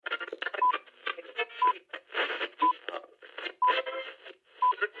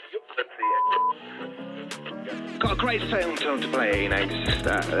got a great film to play, just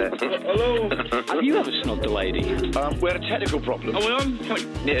Hello? Have you ever snubbed a lady? we had a technical problem. Are we on?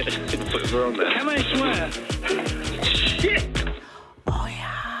 Yeah, we're on there. Can I swear? Shit!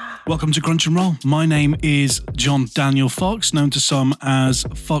 Welcome to Crunch and Roll. My name is John Daniel Fox, known to some as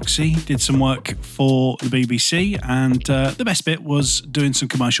Foxy. Did some work for the BBC, and the best bit was doing some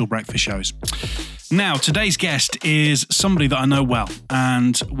commercial breakfast shows. Now, today's guest is somebody that I know well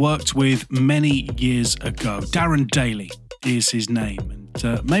and worked with many years ago. Darren Daley is his name.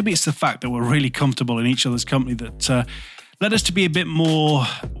 And maybe it's the fact that we're really comfortable in each other's company that led us to be a bit more,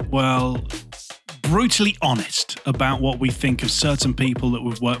 well, brutally honest about what we think of certain people that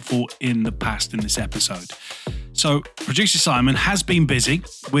we've worked for in the past in this episode. So, producer Simon has been busy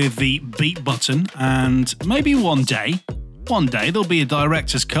with the beat button, and maybe one day there'll be a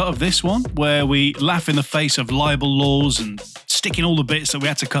director's cut of this one where we laugh in the face of libel laws and stick in all the bits that we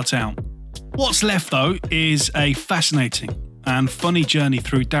had to cut out. What's left, though, is a fascinating and funny journey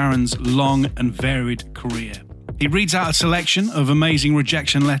through Darren's long and varied career. He reads out a selection of amazing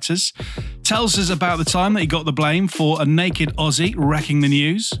rejection letters, tells us about the time that he got the blame for a naked Aussie wrecking the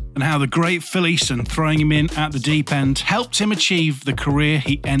news, and how the great Phil Easton throwing him in at the deep end helped him achieve the career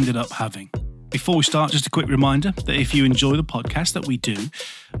he ended up having. Before we start, just a quick reminder that if you enjoy the podcast that we do,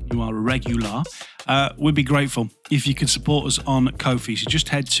 you are a regular, we'd be grateful if you could support us on Ko-fi. So just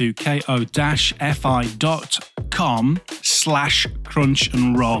head to ko-fi.com/crunch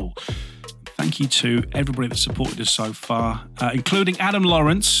and roll. Thank you to everybody that supported us so far, including Adam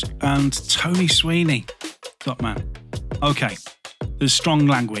Lawrence and Tony Sweeney. Top man. Okay, there's strong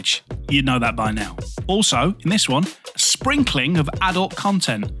language. You know that by now. Also, in this one, a sprinkling of adult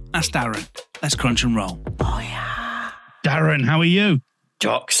content. That's Darren. Let's crunch and roll. Oh, yeah. Darren, how are you?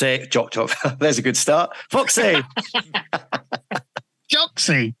 Jocksy. Jock. There's a good start. Foxy.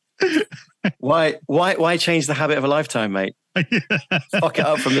 Jocksy. Why change the habit of a lifetime, mate? Fuck it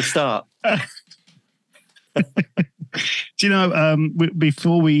up from the start. Do you know,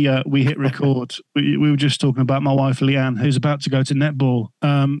 before we hit record, we were just talking about my wife Leanne, who's about to go to netball.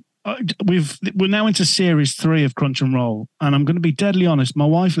 We're now into series 3 of Crunch and Roll, and I'm going to be deadly honest. My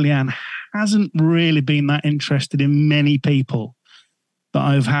wife Leanne hasn't really been that interested in many people that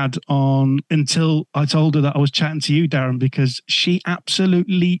I've had on until I told her that I was chatting to you, Darren, because she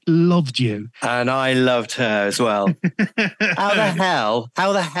absolutely loved you. And I loved her as well. How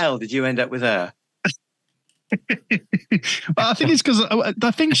the hell did you end up with her? I think it's because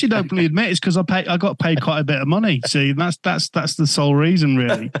I think she'd openly admit it's because I got paid quite a bit of money. See, that's the sole reason,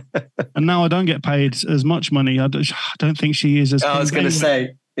 really. And now I don't get paid as much money. I don't think she is as. I was going to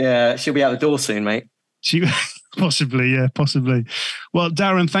say, yeah, she'll be out the door soon, mate. Possibly. Well,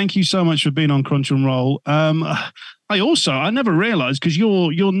 Darren, thank you so much for being on Crunch and Roll. I never realised, because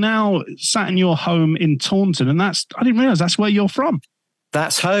you're now sat in your home in Taunton, and I didn't realise that's where you're from.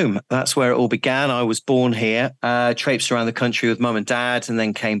 That's home. That's where it all began. I was born here, traipsed around the country with mum and dad, and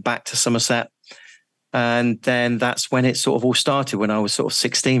then came back to Somerset. And then that's when it sort of all started, when I was sort of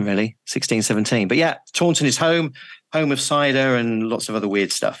 16, 17. But yeah, Taunton is home of cider and lots of other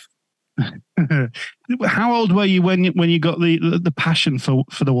weird stuff. How old were you when you got the passion for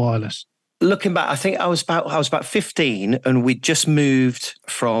the wireless? Looking back, I think I was about 15, and we'd just moved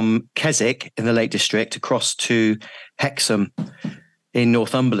from Keswick in the Lake District across to Hexham in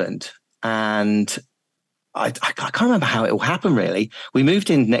Northumberland, and I can't remember how it all happened. Really, we moved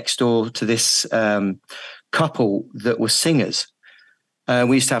in next door to this couple that were singers.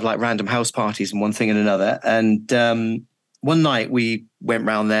 We used to have like random house parties and one thing and another, and one night we went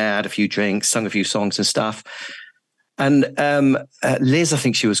round there, had a few drinks, sung a few songs and stuff. And Liz, I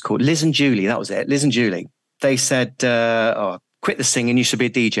think she was called, Liz and Julie, that was it, Liz and Julie. They said, quit the singing, you should be a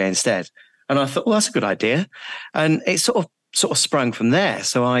DJ instead. And I thought, well, that's a good idea. And it sort of sprung from there.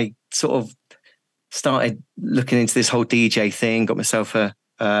 So I sort of started looking into this whole DJ thing, got myself a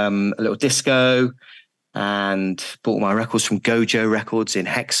little disco, and bought my records from Gojo Records in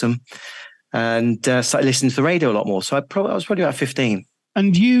Hexham. And started listening to the radio a lot more. So I was probably about 15.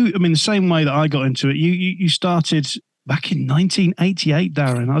 And you, I mean, the same way that I got into it, you started back in 1988,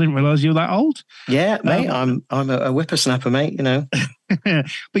 Darren. I didn't realise you were that old. Yeah, mate, I'm a whippersnapper, mate, you know.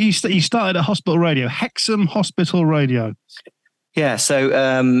 But you started at Hospital Radio, Hexham Hospital Radio. Yeah,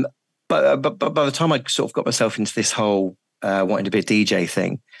 so but by the time I sort of got myself into this whole wanting to be a DJ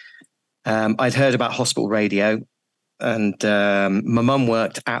thing, I'd heard about Hospital Radio. And my mum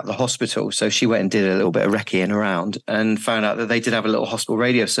worked at the hospital, so she went and did a little bit of recceing around and found out that they did have a little hospital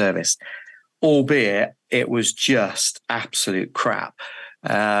radio service, albeit it was just absolute crap.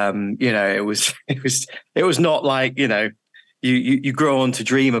 It was not like, you grow on to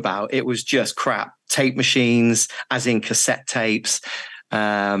dream about. It was just crap. Tape machines, as in cassette tapes.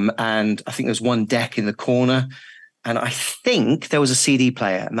 And I think there was one deck in the corner. And I think there was a CD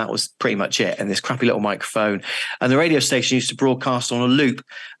player, and that was pretty much it. And this crappy little microphone. And the radio station used to broadcast on a loop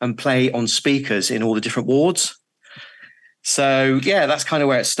and play on speakers in all the different wards. So, yeah, that's kind of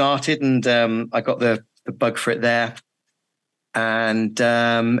where it started. And I got the bug for it there. And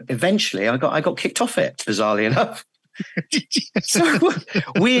eventually I got kicked off it, bizarrely enough. So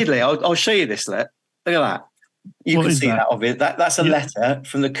weirdly, I'll show you this. Look at that. You can see that of it. That's a letter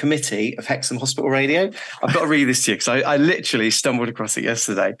from the committee of Hexham Hospital Radio. I've got to read this to you because I literally stumbled across it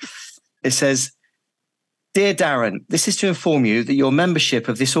yesterday. It says, "Dear Darren, this is to inform you that your membership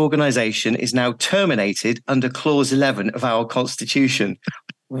of this organisation is now terminated under Clause 11 of our Constitution."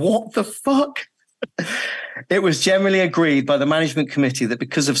 What the fuck? "It was generally agreed by the management committee that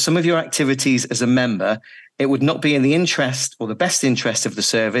because of some of your activities as a member, it would not be in the interest or the best interest of the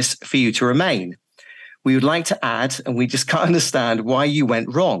service for you to remain. We would like to add, and we just can't understand why you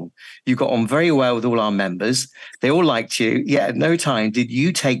went wrong. You got on very well with all our members. They all liked you, yet at no time did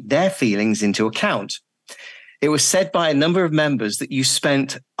you take their feelings into account. It was said by a number of members that you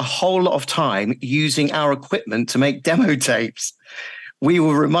spent a whole lot of time using our equipment to make demo tapes. We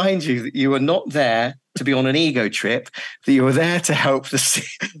will remind you that you were not there to be on an ego trip, that you were there to help the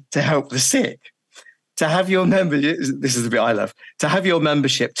sick. To have your membership, this is the bit I love, to have your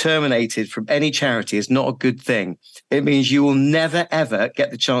membership terminated from any charity is not a good thing. It means you will never, ever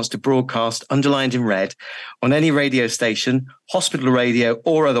get the chance to broadcast underlined in red on any radio station, hospital radio,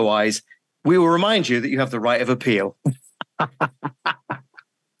 or otherwise. We will remind you that you have the right of appeal."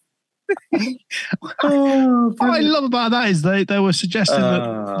 What I love about that is they were suggesting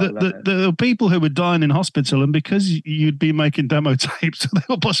that the people who were dying in hospital, and because you'd be making demo tapes, they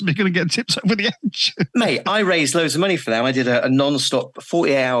were possibly going to get tips over the edge. Mate, I raised loads of money for them. I did a non-stop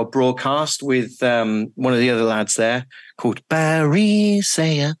 48-hour broadcast with one of the other lads there called Barry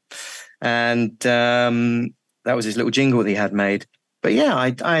Sayer. And that was his little jingle that he had made. But yeah,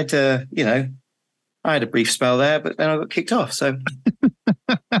 I had a brief spell there, but then I got kicked off. So,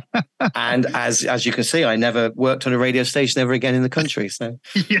 and as you can see, I never worked on a radio station ever again in the country. So,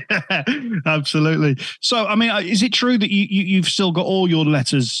 yeah, absolutely. So, I mean, is it true that you've still got all your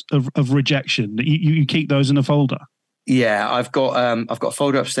letters of rejection? That you keep those in a folder? Yeah, I've got a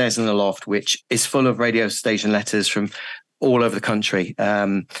folder upstairs in the loft which is full of radio station letters from all over the country.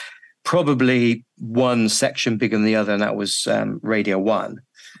 Probably one section bigger than the other, and that was Radio 1.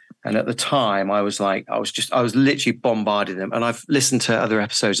 And at the time, I was literally bombarding them. And I've listened to other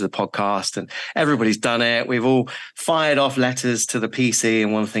episodes of the podcast, and everybody's done it. We've all fired off letters to the PC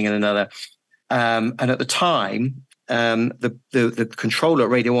and one thing and another. And at the time, the controller at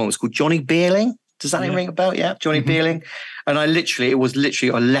Radio 1 was called Johnny Beerling. Does that ring a bell? Yeah, Johnny Beerling. And it was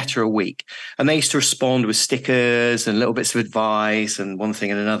literally a letter a week. And they used to respond with stickers and little bits of advice and one thing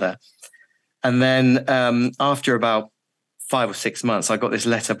and another. And then after about 5 or 6 months, I got this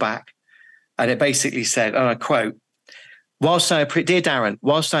letter back, and it basically said, and I quote, Dear Darren,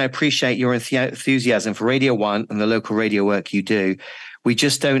 whilst I appreciate your enthusiasm for Radio 1 and the local radio work you do, we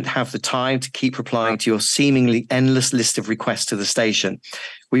just don't have the time to keep replying to your seemingly endless list of requests to the station.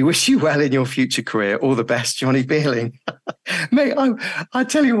 We wish you well in your future career. All the best, Johnny Beerling." Mate, I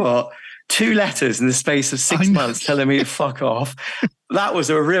tell you what, 2 letters in the space of 6 months telling me to fuck off. That was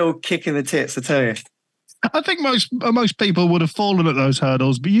a real kick in the tits, I tell you. I think most people would have fallen at those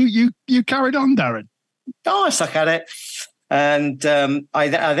hurdles, but you carried on, Darren. Oh, I suck at it. And I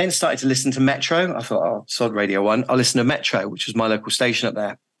then started to listen to Metro. I thought, oh, sod Radio 1. I'll listen to Metro, which was my local station up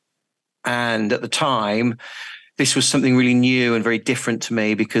there. And at the time, this was something really new and very different to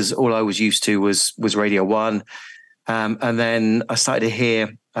me because all I was used to was Radio 1. And then I started to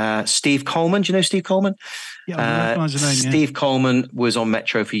hear Steve Coleman. Do you know Steve Coleman? Yeah, I recognize the name. Steve Coleman was on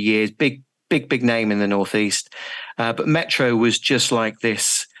Metro for years. Big name in the Northeast. But Metro was just like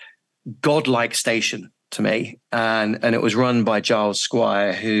this godlike station to me. And it was run by Giles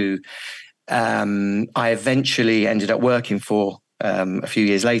Squire, who I eventually ended up working for a few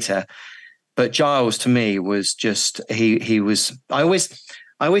years later. But Giles to me was just, he was, I always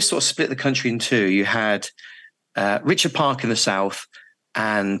sort of split the country in two. You had Richard Park in the south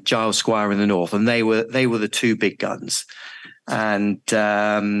and Giles Squire in the north. And they were the two big guns. And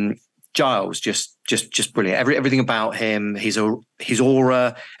Giles just brilliant. Everything about him, his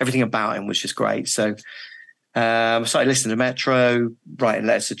aura, everything about him was just great. So I started listening to Metro, writing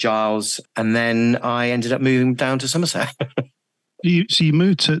letters to Giles, and then I ended up moving down to Somerset. So you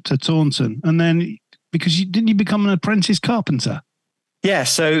moved to Taunton, and then because didn't you become an apprentice carpenter? Yeah.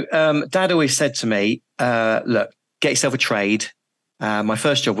 So Dad always said to me, "Look, get yourself a trade. My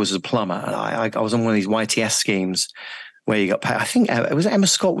first job was as a plumber. And I was on one of these YTS schemes where you got paid. I think it was Emma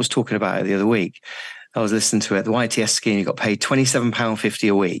Scott was talking about it the other week. I was listening to it. The YTS scheme, you got paid £27.50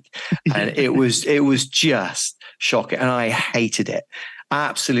 a week. And it was just shocking. And I hated it.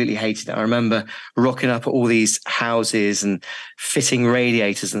 Absolutely hated it. I remember rocking up at all these houses and fitting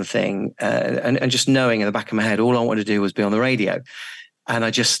radiators and thing, and just knowing in the back of my head, all I wanted to do was be on the radio. And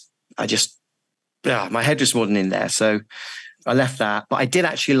my head just wasn't in there. So I left that. But I did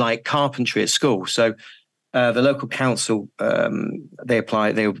actually like carpentry at school. So the local council, they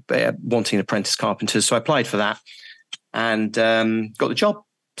were wanting apprentice carpenters. So I applied for that and got the job.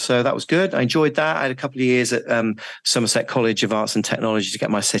 So that was good. I enjoyed that. I had a couple of years at Somerset College of Arts and Technology to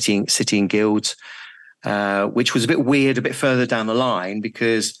get my city and guilds, which was a bit weird, a bit further down the line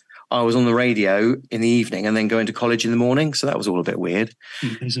because I was on the radio in the evening and then going to college in the morning. So that was all a bit weird.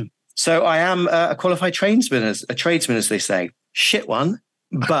 Amazing. So I am a qualified tradesman, as they say. Shit one,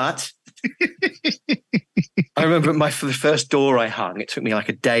 but I remember for the first door I hung, it took me like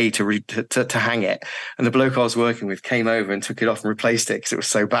a day to hang it. And the bloke I was working with came over and took it off and replaced it because it was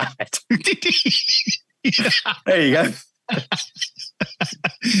so bad. There you go.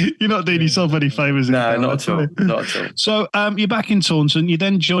 You're not doing yourself any favours. No, not at all. Not at all. So you're back in Taunton. You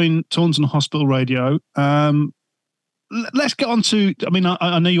then join Taunton Hospital Radio. Let's get on to, I mean,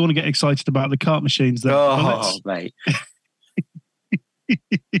 I know you want to get excited about the cart machines there. Oh, mate.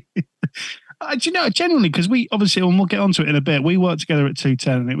 Do you know, genuinely, because we obviously, and we'll get onto it in a bit, we worked together at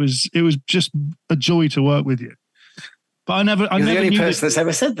 210 and it was just a joy to work with you. But I never the only person that's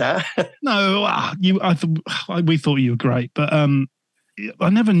ever said that. No, we thought you were great, but I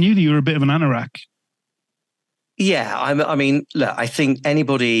never knew that you were a bit of an anorak. Yeah, I mean, look, I think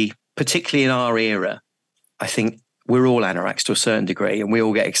anybody, particularly in our era, I think we're all anoraks to a certain degree, and we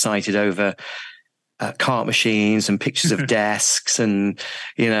all get excited over cart machines and pictures of desks and,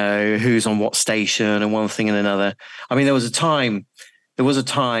 you know, who's on what station and one thing and another. I mean, there was a time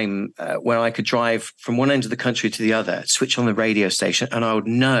when I could drive from one end of the country to the other, switch on the radio station, and I would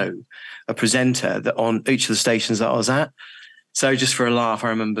know a presenter that on each of the stations that I was at. So just for a laugh, I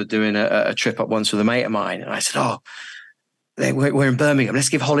remember doing a trip up once with a mate of mine, and I said, we're in Birmingham. Let's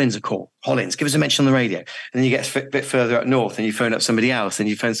give Hollins a call. Hollins, give us a mention on the radio. And then you get a bit further up north and you phone up somebody else and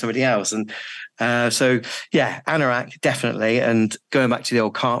you phone somebody else. And so, yeah, anorak, definitely. And going back to the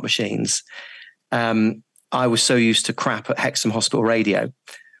old cart machines, I was so used to crap at Hexham Hospital Radio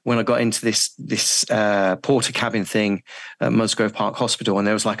when I got into this porter cabin thing at Musgrove Park Hospital, and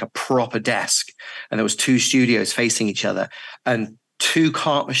there was like a proper desk and there was two studios facing each other and two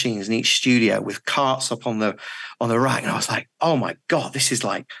cart machines in each studio with carts up on the rack. And I was like, oh my God, this is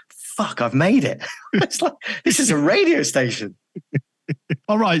like, fuck, I've made it. It's like, this is a radio station.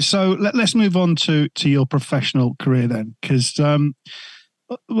 All right. So let's move on to your professional career then. Because, talk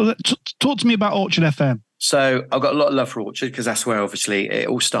to me about Orchard FM. So I've got a lot of love for Orchard because that's where obviously it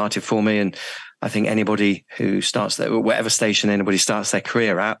all started for me. And I think anybody who starts whatever station anybody starts their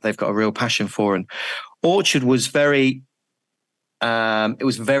career at, they've got a real passion for. And Orchard was very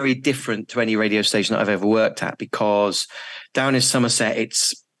different to any radio station that I've ever worked at, because down in Somerset,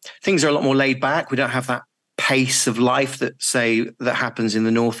 things are a lot more laid back. We don't have that pace of life that happens in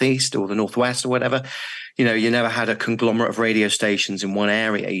the Northeast or the Northwest or whatever. You know, you never had a conglomerate of radio stations in one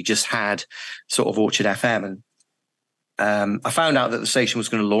area. You just had sort of Orchard FM. And I found out that the station was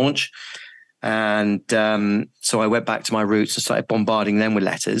going to launch. And so I went back to my roots and started bombarding them with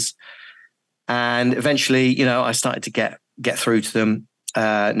letters. And eventually, you know, I started to get through to them.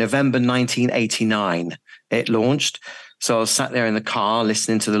 November 1989, it launched. So I was sat there in the car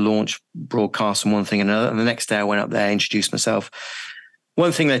listening to the launch broadcast and one thing and another. And the next day I went up there, introduced myself.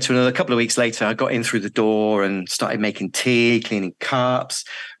 One thing led to another. A couple of weeks later, I got in through the door and started making tea, cleaning cups,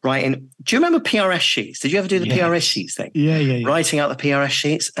 writing. Do you remember PRS sheets? Did you ever do the PRS sheets thing? Yeah. Writing out the PRS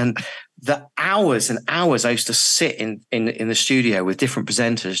sheets. And the hours and hours I used to sit in the studio with different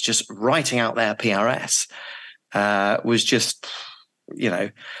presenters just writing out their PRS was just, you know.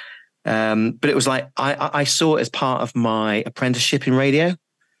 But it was like I saw it as part of my apprenticeship in radio.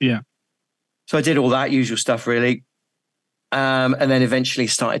 Yeah. So I did all that usual stuff, really. And then eventually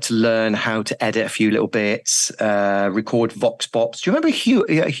started to learn how to edit a few little bits, record vox pops. Do you remember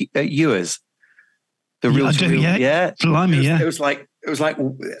Ewers? I do, yeah. Blimey, It was like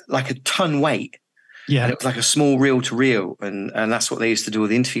a ton weight. Yeah. And it was like a small reel to reel, and that's what they used to do all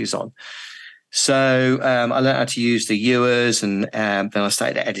the interviews on. So I learned how to use the Ewers, and then I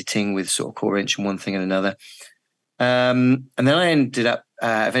started editing with sort of Core Inch and one thing and another. And then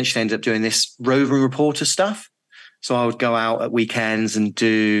I eventually ended up doing this roving reporter stuff. So I would go out at weekends and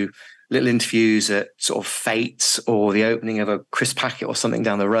do little interviews at sort of Fates or the opening of a crisp packet or something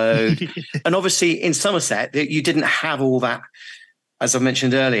down the road. And obviously in Somerset, you didn't have all that. As I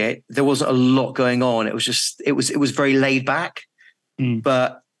mentioned earlier, there wasn't a lot going on. It was just, it was very laid back,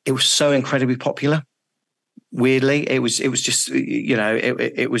 but it was so incredibly popular. Weirdly, it was just, you know,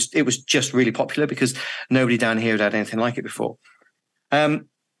 it was just really popular because nobody down here had anything like it before.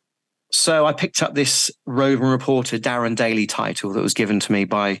 So I picked up this roving reporter Darren Daley title that was given to me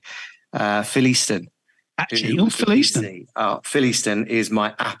by Phil Easton. Actually, Phil Easton. Phil Easton is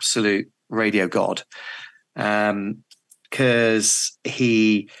my absolute radio god. Because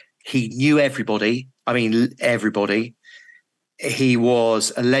he knew everybody. I mean, everybody. He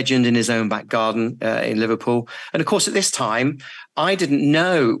was a legend in his own back garden in Liverpool. And of course, at this time, I didn't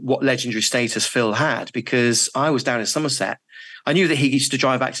know what legendary status Phil had because I was down in Somerset. I knew that he used to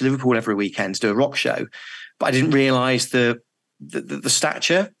drive back to Liverpool every weekend to do a rock show, but I didn't realise the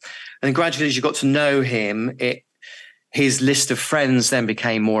stature. And then gradually, as you got to know him, his list of friends then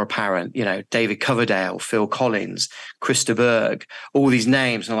became more apparent. You know, David Coverdale, Phil Collins, Chris de Burgh, all these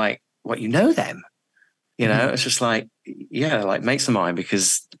names. And I'm like, what, you know them? You know, it's just like, yeah, like mates of mine,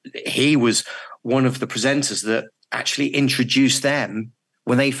 because he was one of the presenters that actually introduced them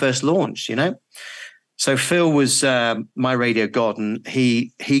when they first launched, you know? So Phil was my radio god, and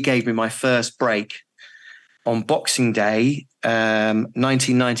he gave me my first break on Boxing Day,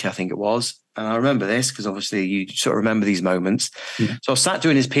 1990, I think it was. And I remember this because obviously you sort of remember these moments. Yeah. So I was sat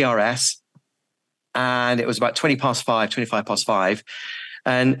doing his PRS, and it was about 25 past 5.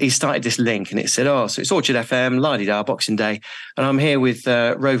 And he started this link, and it said, oh, so it's Orchard FM, la-di-da, Boxing Day. And I'm here with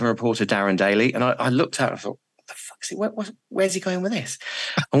roving reporter Darren Daley. And I looked out and I thought, what the fuck is he? Where's he going with this?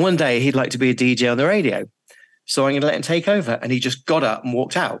 And one day he'd like to be a DJ on the radio. So I'm going to let him take over. And he just got up and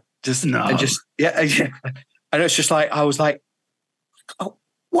walked out. Yeah. And it's just like, I was like, oh,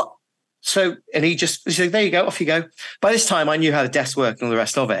 what? So, and he said, there you go, off you go. By this time, I knew how the desk worked and all the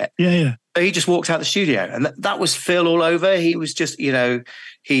rest of it. Yeah. So he just walked out the studio, and that was Phil all over. He was just, you know,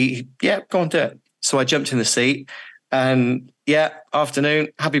 go on, do it. So I jumped in the seat, and afternoon,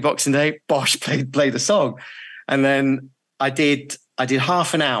 happy Boxing Day, Bosh, play the song. And then I did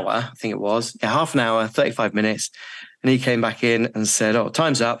half an hour, I think it was, half an hour, 35 minutes. And he came back in and said, oh,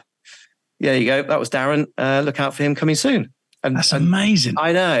 time's up. Yeah, there you go. That was Darren. Look out for him coming soon. And that's amazing.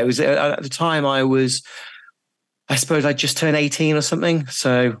 I know. It was at the time I suppose I just turned 18 or something.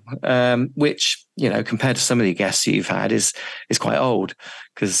 So, which, you know, compared to some of the guests you've had is quite old,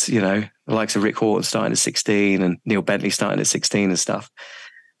 because, you know, the likes of Rick Horton starting at 16 and Neil Bentley starting at 16 and stuff.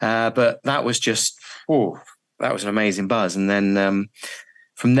 But that was just, that was an amazing buzz. And then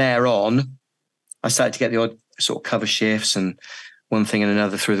from there on, I started to get the odd sort of cover shifts and one thing and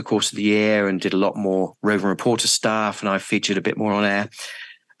another through the course of the year, and did a lot more roving reporter stuff, and I featured a bit more on air.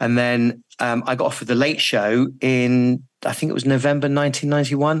 And then I got offered the Late Show in, I think it was November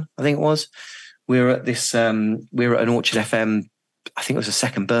 1991, I think it was. We were at an Orchard FM, I think it was a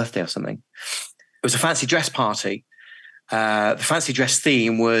second birthday or something. It was a fancy dress party. The fancy dress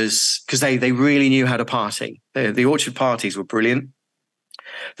theme was, because they really knew how to party. The Orchard parties were brilliant.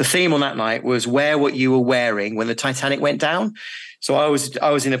 The theme on that night was wear what you were wearing when the Titanic went down. So I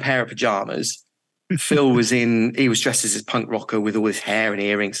was in a pair of pajamas. Phil was dressed as his punk rocker with all his hair and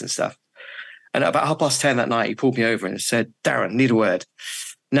earrings and stuff. And about 10:30 that night, he pulled me over and said, Darren, need a word.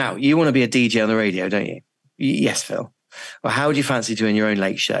 Now, you want to be a DJ on the radio, don't you? Yes, Phil. Well, how would you fancy doing your own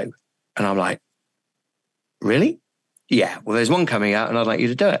late show? And I'm like, really? Yeah, well, there's one coming out and I'd like you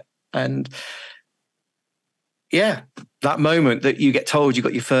to do it. And yeah, that moment that you get told you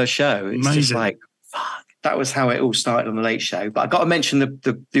got your first show, it's amazing. Just like, fuck. That was how it all started on the Late Show. But I got to mention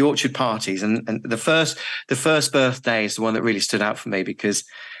the Orchard parties, and the first birthday is the one that really stood out for me, because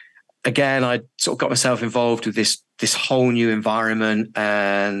again, I sort of got myself involved with this whole new environment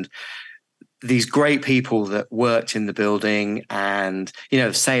and these great people that worked in the building, and, you know,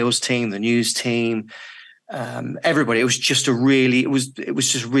 the sales team, the news team, everybody. It was just a really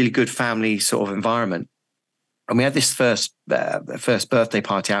good family sort of environment. And we had this first birthday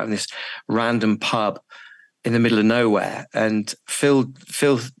party out in this random pub in the middle of nowhere, and Phil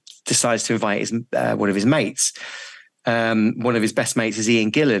decides to invite one of his mates. One of his best mates is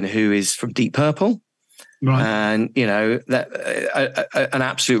Ian Gillan, who is from Deep Purple, right? And, you know, an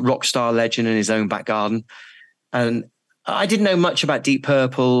absolute rock star legend in his own back garden. And I didn't know much about Deep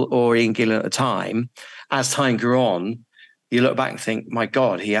Purple or Ian Gillan at the time. As time grew on, you look back and think, my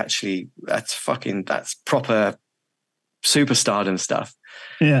God, that's proper superstardom stuff.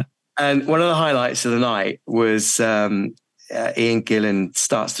 Yeah. And one of the highlights of the night was Ian Gillan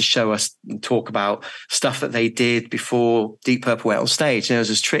starts to show us and talk about stuff that they did before Deep Purple went on stage. And there was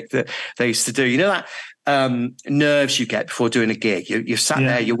this trick that they used to do. You know that nerves you get before doing a gig? You're sat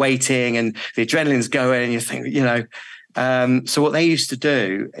there, you're waiting, and the adrenaline's going, and you think, So what they used to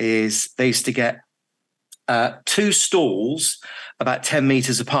do is they used to get 2 stalls about 10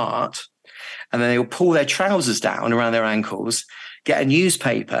 meters apart, and then they would pull their trousers down around their ankles, get a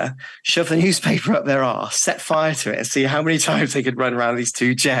newspaper, shove the newspaper up their arse, set fire to it, and see how many times they could run around these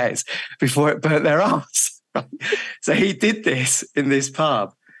 2 chairs before it burnt their arse. Right? So he did this in this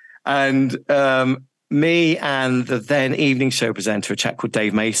pub. And me and the then evening show presenter, a chap called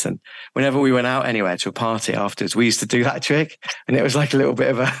Dave Mason, whenever we went out anywhere to a party afterwards, we used to do that trick. And it was like a little bit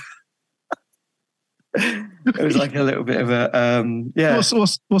of a...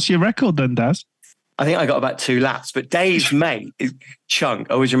 What's your record then, Daz? I think I got about 2 laps, but Dave's mate,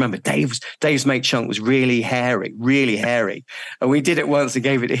 Chunk, I always remember Dave's mate Chunk was really hairy. And we did it once and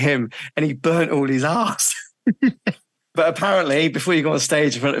gave it to him, and he burnt all his arse. But apparently, before you go on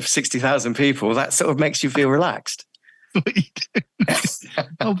stage in front of 60,000 people, that sort of makes you feel relaxed.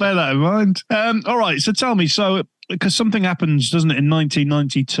 I'll bear that in mind. All right, so tell me, because something happens, doesn't it, in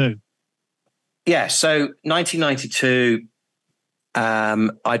 1992? Yeah, so 1992,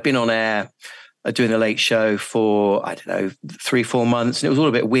 I'd been on air doing the late show for, 3-4 months. And it was all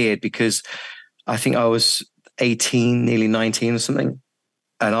a bit weird because I think I was 18, nearly 19 or something.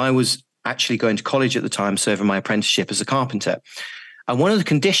 And I was actually going to college at the time, serving my apprenticeship as a carpenter. And one of the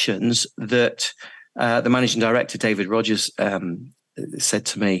conditions that the managing director, David Rogers, said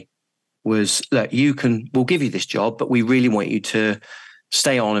to me was, look, we'll give you this job, but we really want you to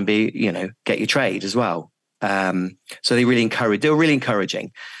stay on and get your trade as well. So they were really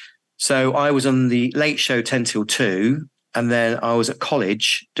encouraging. So I was on the late show 10 till 2, and then I was at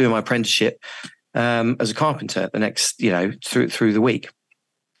college doing my apprenticeship as a carpenter the next, through the week.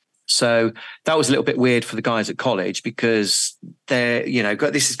 So that was a little bit weird for the guys at college because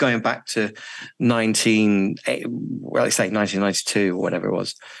this is going back to 1992 or whatever it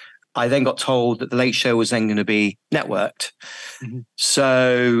was. I then got told that the late show was then going to be networked. Mm-hmm.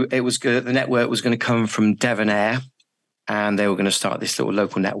 So it was good. The network was going to come from Devon Air, and they were going to start this little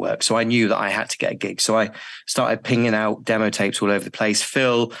local network. So I knew that I had to get a gig. So I started pinging out demo tapes all over the place.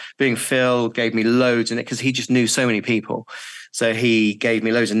 Phil gave me loads in it because he just knew so many people. So he gave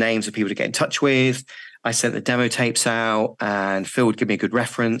me loads of names of people to get in touch with. I sent the demo tapes out, and Phil would give me a good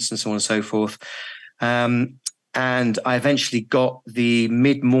reference and so on and so forth. And I eventually got the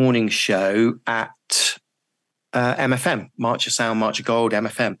mid-morning show at MFM, March of Sound, March of Gold,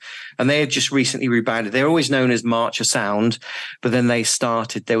 MFM. And they had just recently rebranded. They're always known as March of Sound, but then they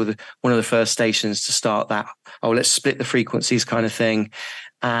were one of the first stations to start that, let's split the frequencies kind of thing.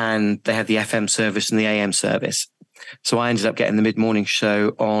 And they had the FM service and the AM service. So I ended up getting the mid-morning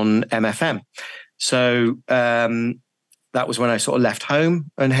show on MFM. So that was when I sort of left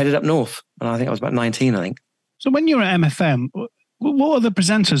home and headed up north. And I think I was about 19, I think. So when you were at MFM, what other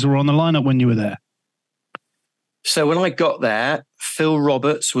presenters were on the lineup when you were there? So when I got there, Phil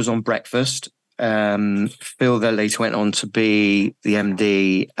Roberts was on breakfast. Phil then later went on to be the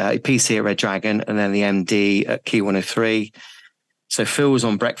MD, PC at Red Dragon, and then the MD at Key 103. So Phil was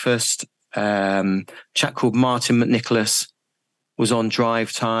on breakfast. Chap called Martin McNicholas was on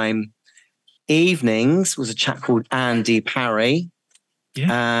drive time. Evenings was a chap called Andy Parry.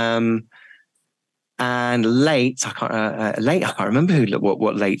 Yeah. And late, I can't remember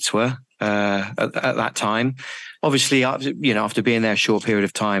what lates were at that time. Obviously, after being there a short period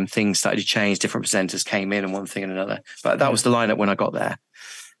of time, things started to change. Different presenters came in and one thing and another. But that was the lineup when I got there.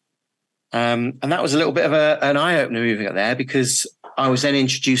 And that was a little bit of an eye-opener moving up there because I was then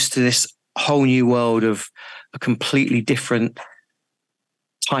introduced to this whole new world of a completely different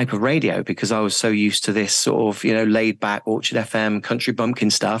type of radio because I was so used to this sort of, laid back Orchard FM, country bumpkin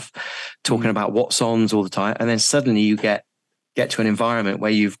stuff, talking about what's-ons all the time. And then suddenly you get to an environment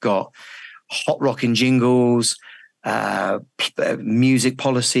where you've got hot rocking jingles, music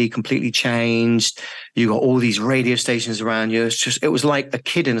policy completely changed. You got all these radio stations around you. It was like a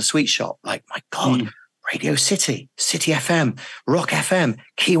kid in a sweet shop. Like, my God, Radio City, City FM, Rock FM,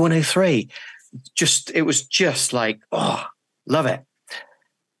 Key 103. It was just like, love it.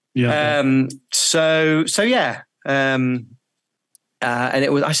 Yeah. And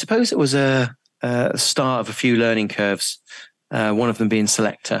I suppose it was a start of a few learning curves. One of them being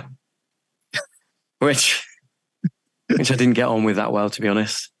selector, which I didn't get on with that well, to be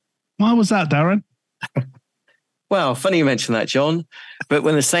honest. Why was that, Darren? Well, funny you mention that, John. But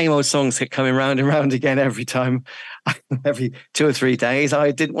when the same old songs kept coming round and round again every 2 or 3 days,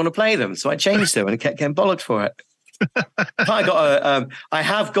 I didn't want to play them. So I changed them and kept getting bollocked for it. I got I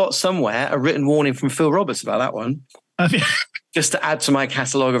have got somewhere a written warning from Phil Roberts about that one. Just to add to my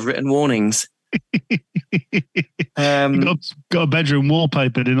catalogue of written warnings. Got a bedroom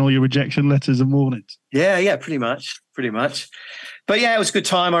wallpapered in all your rejection letters and warnings. Yeah, pretty much. But yeah, it was a good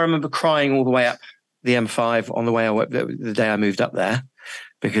time. I remember crying all the way up the M5 on the way the day I moved up there,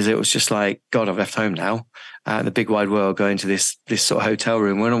 because it was just like, God, I've left home now, in the big wide world, going to this sort of hotel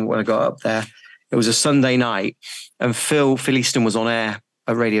room. When I got up there, it was a Sunday night, and Phil Easton was on air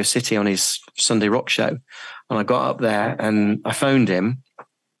at Radio City on his Sunday rock show. And I got up there and I phoned him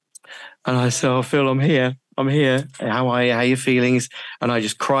and I said, "Oh, Phil, I'm here. How are you? How are your feelings?" And I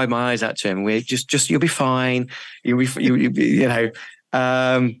just cried my eyes out to him. We just you'll be fine. You'll be hang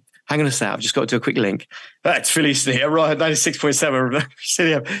on a sec. I've just got to do a quick link. That's Phil Easton here, right? 96.7.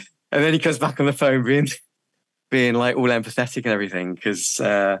 And then he comes back on the phone being like all empathetic and everything, because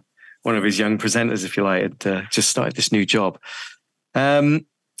one of his young presenters, if you like, had just started this new job.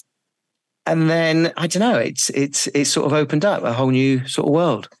 And then, I don't know, it's sort of opened up a whole new sort of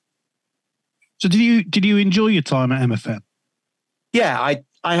world. So did you enjoy your time at MFM? Yeah,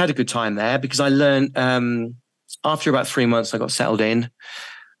 I had a good time there, because I learned, after about 3 months, I got settled in.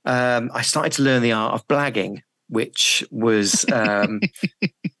 I started to learn the art of blagging, which was I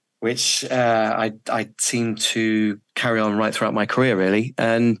seemed to carry on right throughout my career, really.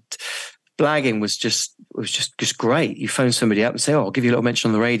 And blagging was just great. You phone somebody up and say, "Oh, I'll give you a little mention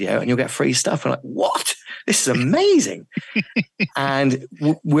on the radio and you'll get free stuff." I'm like, what? This is amazing. And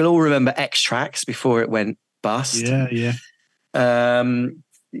we'll all remember X-Tracks before it went bust. Yeah.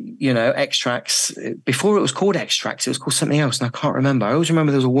 X-Tracks, before it was called X-Tracks, it was called something else, and I can't remember. I always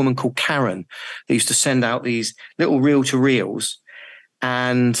remember there was a woman called Karen that used to send out these little reel-to-reels,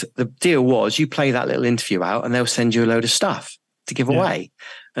 and the deal was you play that little interview out and they'll send you a load of stuff to give away.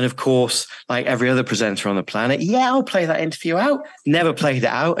 And of course, like every other presenter on the planet, I'll play that interview out. Never played it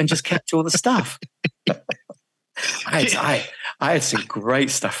out and just kept all the stuff. I had some great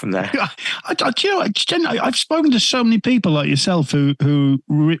stuff from there. I've spoken to so many people like yourself who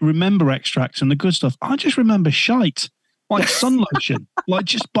remember Extracts and the good stuff. I just remember shite, like sun lotion, like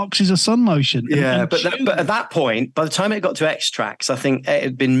just boxes of sun lotion. But at that point, by the time it got to Extracts, I think it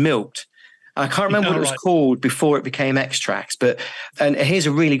had been milked. I can't remember what it was called before it became Extracts, and here's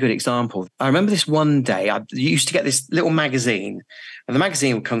a really good example. I remember this one day, I used to get this little magazine, and the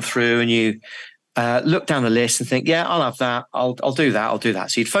magazine would come through and you look down the list and think, yeah, I'll have that. I'll do that.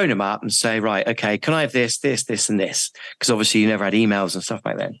 So you'd phone them up and say, right, okay, can I have this, and this? Because obviously you never had emails and stuff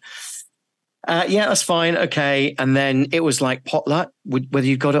back then. Yeah, that's fine. Okay. And then it was like potluck, whether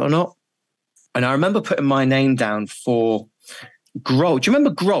you got it or not. And I remember putting my name down for Grolsch. Do you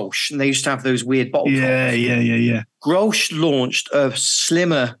remember Grolsch? And they used to have those weird bottle tops. Yeah. Grolsch launched a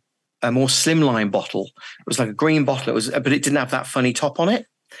more slimline bottle. It was like a green bottle. But it didn't have that funny top on it.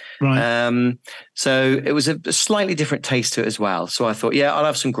 Right. So it was a slightly different taste to it as well. So I thought, I'll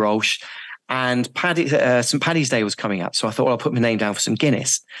have some Grolsch. And St. Paddy's Day was coming up. So I thought, I'll put my name down for some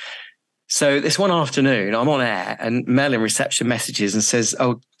Guinness. So this one afternoon, I'm on air and Mel in reception messages and says,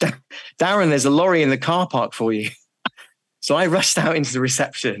 "Oh, Darren, there's a lorry in the car park for you." So I rushed out into the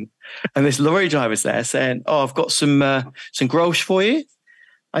reception and this lorry driver's there saying, "Oh, I've got some Grolsch for you."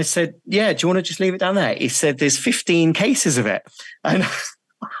 I said, "Yeah, do you want to just leave it down there?" He said, "There's 15 cases of it." And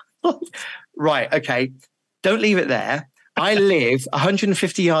right, okay, don't leave it there. I live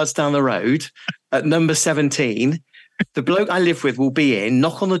 150 yards down the road at number 17. The bloke I live with will be in,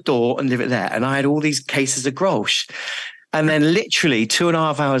 knock on the door and leave it there. And I had all these cases of Grolsch. And then literally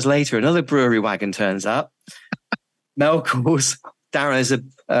 2.5 hours later, another brewery wagon turns up. Mel calls, "Darren, there's a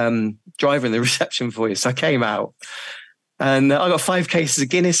driver in the reception for you." So I came out and I got 5 cases of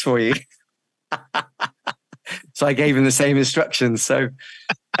Guinness for you. So I gave him the same instructions. So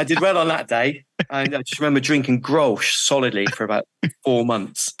I did well on that day. I just remember drinking Grolsch solidly for about 4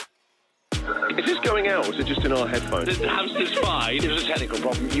 months. Is this going out or is it just in our headphones? The hamster's fine. It was a technical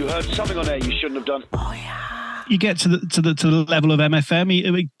problem. You heard something on air you shouldn't have done. Oh, yeah. You get to the level of MFM.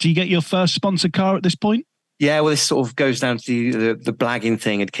 Do you get your first sponsored car at this point? Yeah, well, this sort of goes down to the blagging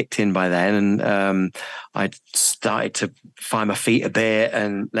thing had kicked in by then, and I'd started to find my feet a bit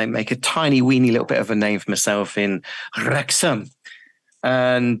and make a tiny weeny little bit of a name for myself in Wrexham.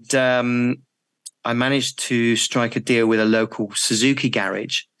 And I managed to strike a deal with a local Suzuki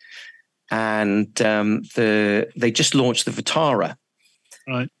garage, and they just launched the Vitara.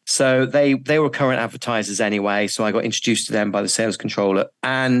 Right. So they were current advertisers anyway, so I got introduced to them by the sales controller,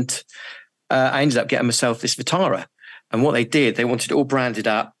 and I ended up getting myself this Vitara. And what they did, they wanted it all branded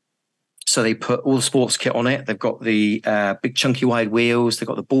up So they put all the sports kit on it. They've got the big chunky wide wheels. They've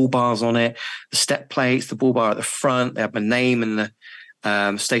got the bull bars on it, the step plates, the bull bar at the front. They have my name and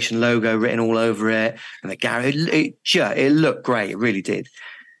the station logo written all over it. And the garage, it looked great. It really did.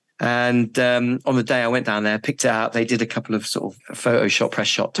 And on the day I went down there, picked it up, they did a couple of sort of Photoshop, press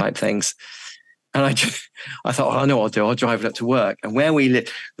shot type things. And I thought, I know what I'll do. I'll drive it up to work. And where we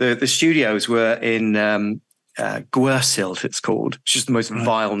live, the studios were in Guersild, it's called, which is the most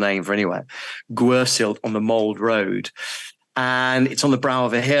vile name for anywhere. Guersild on the Mould Road. And it's on the brow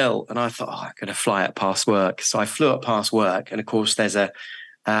of a hill. And I thought, I'm going to fly up past work. So I flew up past work. And of course, there's a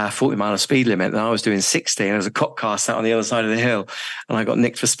 40-mile speed limit. And I was doing 60. And there was a cop car sat on the other side of the hill. And I got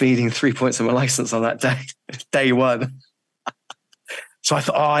nicked for speeding, 3 points on my license on that day, day one. So I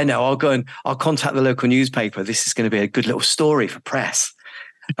thought, I know, I'll contact the local newspaper. This is going to be a good little story for press.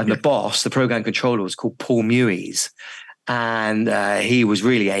 And the boss, the program controller, was called Paul Mewes. And he was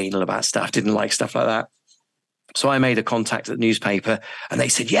really anal about stuff, didn't like stuff like that. So I made a contact at the newspaper and they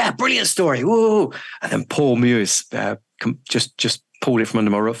said, yeah, brilliant story. Woo. And then Paul Mewes just pulled it from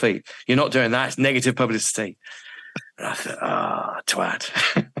under my feet. You're not doing that. It's negative publicity. And I thought, twat.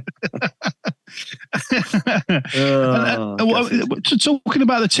 Talking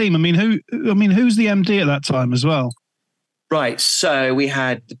about the team, who's the MD at that time as well? Right. So we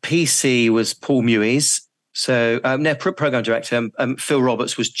had the PC was Paul Mewes. So program director, Phil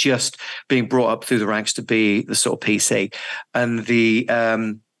Roberts was just being brought up through the ranks to be the sort of PC, and the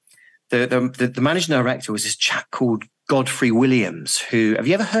managing director was this chap called Godfrey Williams. Who, have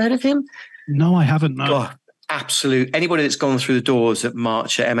you ever heard of him? No, I haven't. No. God, absolute. Anybody that's gone through the doors at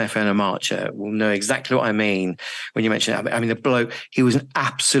Marcher, MFN and Marcher will know exactly what I mean when you mention it. I mean, the bloke, he was an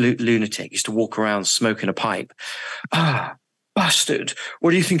absolute lunatic. He used to walk around smoking a pipe. Bastard,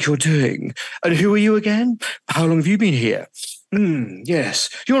 what do you think you're doing? And who are you again? How long have you been here? Yes,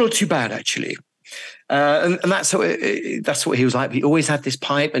 you're not too bad, actually. And that's what he was like. He always had this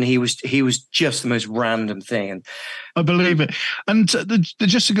pipe, and he was just the most random thing. And I believe it. And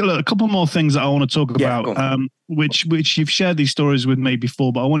just a couple more things that I want to talk about, which you've shared these stories with me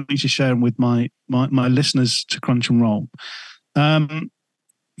before, but I want you to share them with my listeners to Crunch and Roll.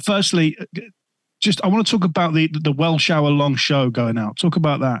 Firstly, I want to talk about the Welsh Hour long show going out. Talk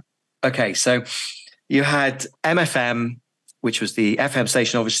about that. Okay, so you had MFM, which was the FM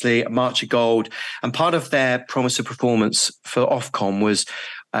station, obviously, Marcher Gold. And part of their promise of performance for Ofcom was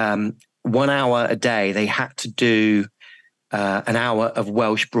 1 hour a day. They had to do an hour of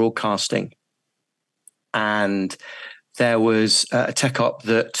Welsh broadcasting. And there was a tech op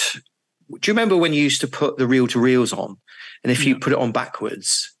that, do you remember when you used to put the reel-to-reels on? And if you put it on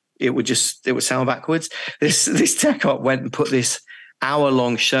backwards, it would sound backwards. This tech op went and put this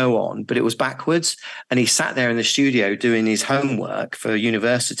hour-long show on, but it was backwards. And he sat there in the studio doing his homework for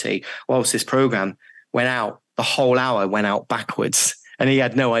university whilst this program went out. The whole hour went out backwards. And he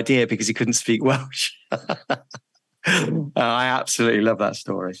had no idea because he couldn't speak Welsh. I absolutely love that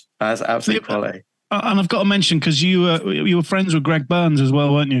story. That's absolutely quality. And I've got to mention, because you were friends with Greg Burns as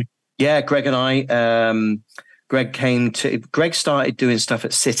well, weren't you? Yeah, Greg and I... Greg started doing stuff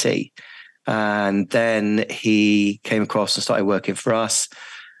at City, and then he came across and started working for us.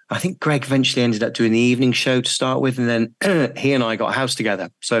 I think Greg eventually ended up doing the evening show to start with, and then he and I got a house together.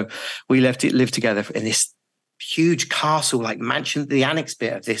 So we lived together in this huge castle, like mansion, the annex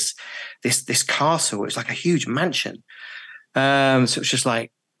bit of this castle. It was like a huge mansion. So it was just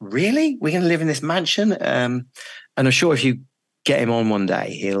like, really? We're going to live in this mansion? And I'm sure if you get him on one day,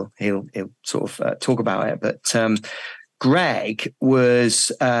 he'll sort of talk about it. But Greg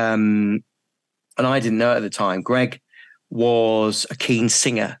was, and I didn't know at the time, Greg was a keen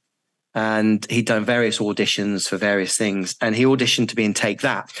singer, and he'd done various auditions for various things, and he auditioned to be in Take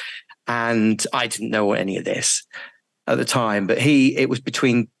That. And I didn't know any of this at the time, but it was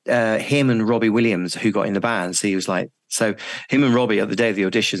between him and Robbie Williams who got in the band. So he was like, so him and Robbie, at the day of the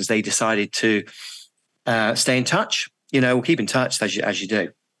auditions, they decided to stay in touch. We'll keep in touch as you do.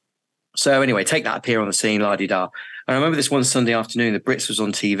 So anyway, Take That appear on the scene, la-di-da. And I remember this one Sunday afternoon, the Brits was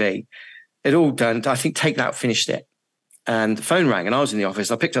on TV. It all done. I think Take That finished it. And the phone rang, and I was in the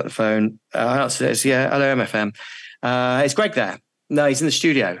office. I picked up the phone. I answered it. Yeah, hello, MFM. Is Greg there? No, he's in the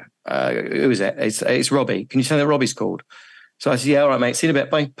studio. Who is it? It's Robbie. Can you tell me that Robbie's called? So I said, yeah, all right, mate. See you in a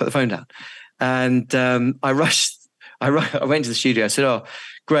bit. Bye. Put the phone down. And I rushed. I went to the studio. I said, oh,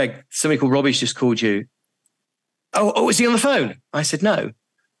 Greg, somebody called Robbie's just called you. Oh, is he on the phone? I said, no.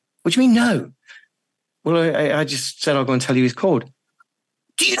 What do you mean, no? Well, I just said I'll go and tell you he's called.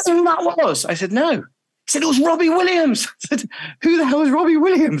 Do you know who that was? I said, no. He said, it was Robbie Williams. I said, who the hell is Robbie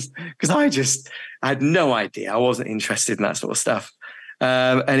Williams? Because I had no idea. I wasn't interested in that sort of stuff.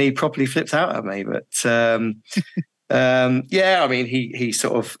 And he properly flipped out at me. But yeah, I mean, he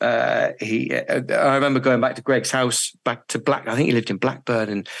sort of I remember going back to Greg's house, back to I think he lived in Blackburn,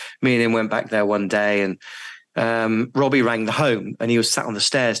 and me and him went back there one day, and Robbie rang the home, and he was sat on the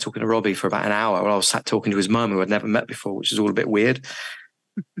stairs talking to Robbie for about an hour while I was sat talking to his mum, who I'd never met before, which is all a bit weird.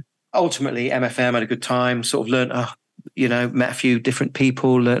 Ultimately, MFM had a good time, sort of learned, met a few different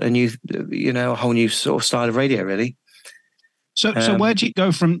people, learned a whole new sort of style of radio, really. So where did you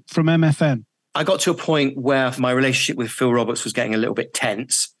go from MFM? I got to a point where my relationship with Phil Roberts was getting a little bit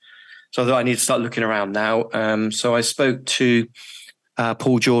tense. So I thought I need to start looking around now. So I spoke to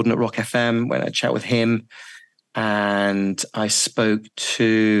Paul Jordan at Rock FM, went and chat with him. And I spoke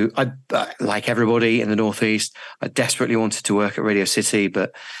to, like everybody in the Northeast, I desperately wanted to work at Radio City,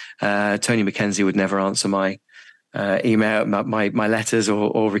 but Tony McKenzie would never answer my email, my letters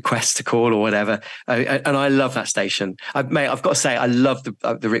or requests to call or whatever. And I love that station. I've got to say, I love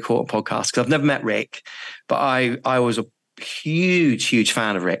the Rick Horton podcast, because I've never met Rick, but I was a huge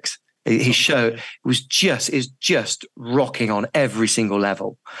fan of Rick's. His show is just rocking on every single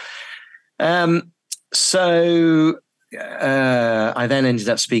level. So I then ended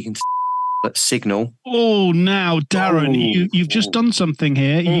up speaking to at Signal. Oh, now, Darren, you've just done something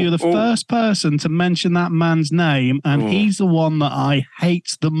here. You're the first person to mention that man's name, and he's the one that I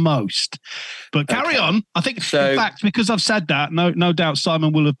hate the most. But carry on. I think, in fact, because I've said that, no doubt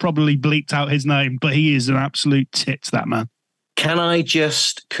Simon will have probably bleeped out his name, but he is an absolute tit, that man. Can I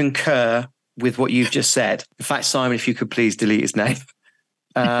just concur with what you've just said? In fact, Simon, if you could please delete his name.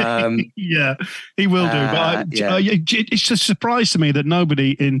 Yeah, he will do. But it's a surprise to me that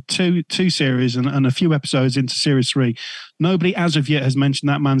nobody in two series and a few episodes into series 3, nobody as of yet has mentioned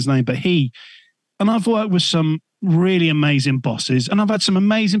that man's name. But and I've worked with some really amazing bosses, and I've had some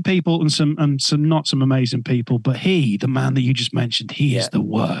amazing people and some not some amazing people. But the man that you just mentioned, he is the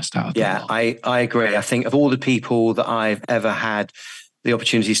worst out of them all. I agree. I think of all the people that I've ever had the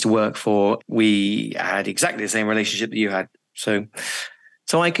opportunities to work for, we had exactly the same relationship that you had. So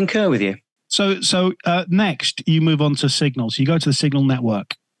I concur with you. So next you move on to Signal. So you go to the Signal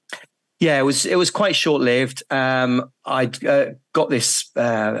network. Yeah, it was quite short-lived. I'd got this.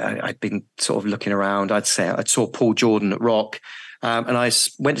 I'd been sort of looking around. I saw Paul Jordan at Rock, and I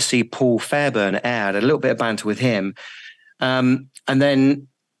went to see Paul Fairburn at Air. I had a little bit of banter with him, and then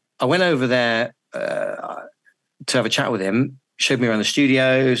I went over there to have a chat with him. Showed me around the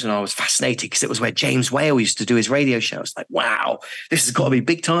studios, and I was fascinated because it was where James Whale used to do his radio show. I was like, wow, this has got to be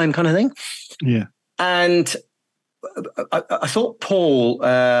big time kind of thing. Yeah. And I thought Paul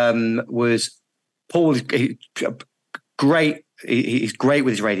was great. He's great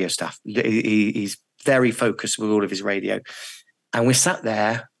with his radio stuff. He's very focused with all of his radio. And we sat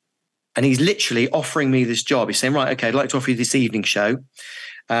there, and he's literally offering me this job. He's saying, right, okay, I'd like to offer you this evening show.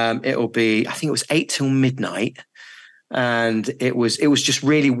 It'll be, I think it was 8 till midnight. And it was just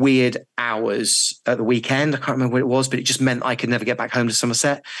really weird hours at the weekend. I can't remember what it was, but it just meant I could never get back home to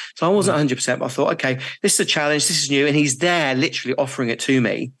Somerset. So I wasn't 100%, but I thought, okay, this is a challenge. This is new. And he's there literally offering it to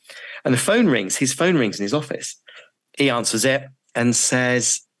me. And the phone rings. His phone rings in his office. He answers it and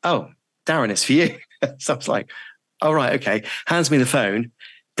says, oh, Darren, it's for you. So I was like, oh, right, okay. Hands me the phone.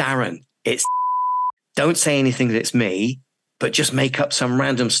 Darren, it's don't say anything that it's me, but just make up some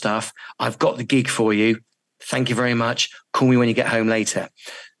random stuff. I've got the gig for you. Thank you very much. Call me when you get home later.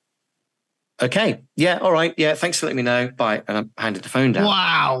 Okay. Yeah. All right. Yeah. Thanks for letting me know. Bye. And I handed the phone down.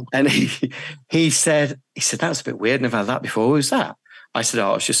 Wow. And he said, that was a bit weird. Never had that before. What was that? I said,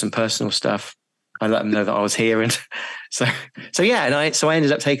 oh, it's just some personal stuff. I let him know that I was here. And so yeah. And I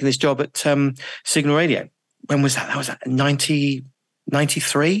ended up taking this job at Signal Radio. When was that? That was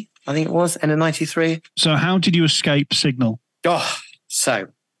 93, I think it was, end of 93. So how did you escape Signal? So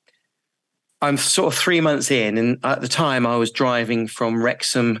I'm sort of 3 months in, and at the time I was driving from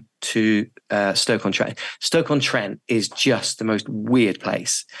Wrexham to Stoke-on-Trent. Stoke-on-Trent is just the most weird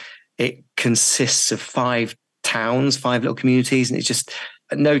place. It consists of 5 towns, 5 little communities, and it's just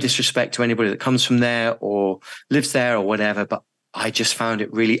no disrespect to anybody that comes from there or lives there or whatever, but I just found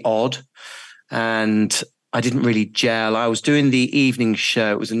it really odd, and I didn't really gel. I was doing the evening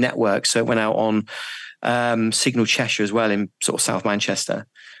show. It was a network, so it went out on Signal Cheshire as well in sort of South Manchester.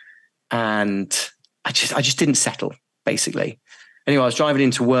 And I just didn't settle, basically. Anyway, I was driving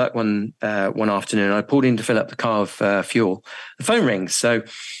into work one afternoon. I pulled in to fill up the car with fuel. The phone rings. So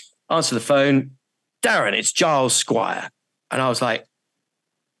I answer the phone. Darren, it's Giles Squire. And I was like,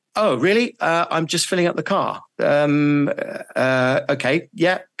 oh, really? I'm just filling up the car. Okay.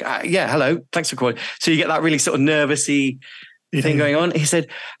 Yeah. Hello. Thanks for calling. So you get that really sort of nervousy thing going on. He said,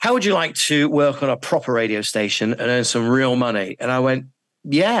 how would you like to work on a proper radio station and earn some real money? And I went,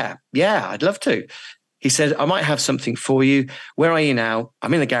 yeah, I'd love to. He said, I might have something for you. Where are you now?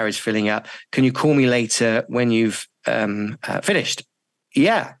 I'm in the garage filling up. Can you call me later when you've finished?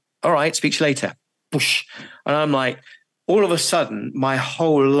 Yeah. All right. Speak to you later. Whoosh. And I'm like, all of a sudden, my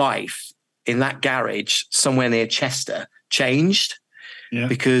whole life in that garage somewhere near Chester changed. Yeah.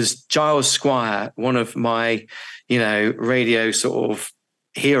 Because Giles Squire, one of my, radio sort of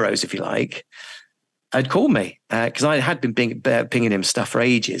heroes, if you like, had called me because I had been pinging him stuff for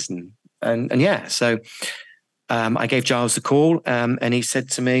ages. And yeah, so I gave Giles the call and he said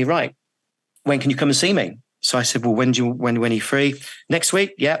to me, right, when can you come and see me? So I said, well, when are you free? Next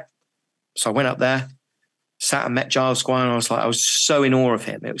week? Yeah. So I went up there, sat and met Giles Squire, and I was so in awe of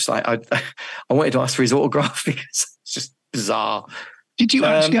him. It was like, I wanted to ask for his autograph because it's just bizarre. Did you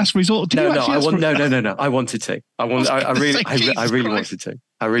actually ask for his autograph? No. I wanted to. I really wanted to.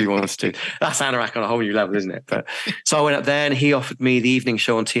 I really wanted to. That's Anorak on a whole new level, isn't it? But so I went up there and he offered me the evening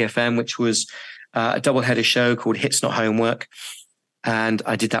show on TFM, which was a double-header show called Hits Not Homework. And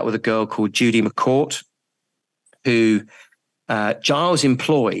I did that with a girl called Judy McCourt, who Giles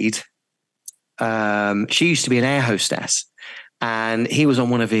employed. She used to be an air hostess, and he was on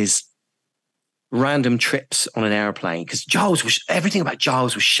one of his random trips on an airplane because everything about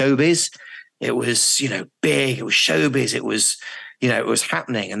Giles was showbiz. It was, big. It was showbiz. It was, it was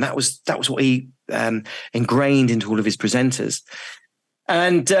happening. And that was what he ingrained into all of his presenters.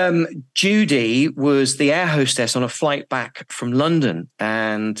 And Judy was the air hostess on a flight back from London.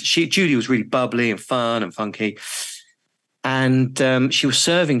 And Judy was really bubbly and fun and funky. And she was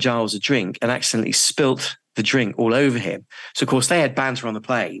serving Giles a drink and accidentally spilt the drink all over him. So, of course, they had banter on the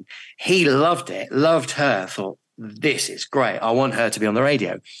plane. He loved it, loved her, thought, this is great. I want her to be on the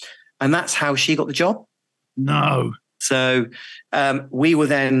radio. And that's how she got the job. No. So we were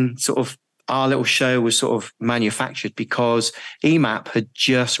then our little show was sort of manufactured because EMAP had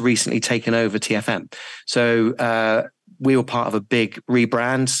just recently taken over TFM. So we were part of a big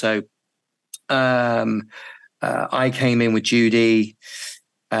rebrand. So I came in with Judy.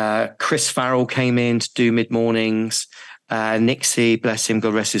 Chris Farrell came in to do mid-mornings. Nixie, bless him,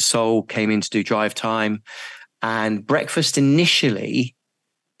 God rest his soul, came in to do drive time. And breakfast initially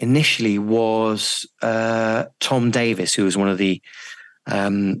was Tom Davis, who was one of the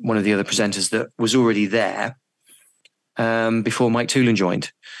other presenters that was already there before Mike Toolan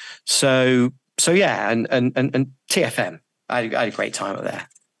joined. So yeah, and TFM, I had a great time up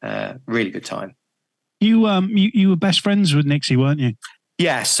there. Really good time. You were best friends with Nixie, weren't you?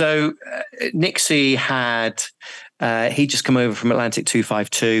 Yeah, so Nixie he'd just come over from Atlantic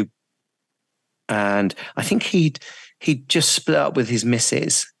 252, and I think he'd just split up with his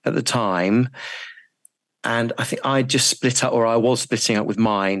missus at the time, and I think I just split up, or I was splitting up with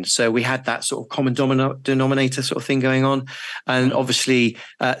mine. So we had that sort of common denominator sort of thing going on, and obviously,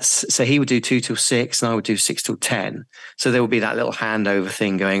 so he would do 2 till 6, and I would do 6 till 10. So there would be that little handover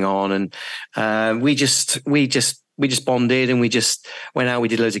thing going on, and we just bonded, and we just went out. We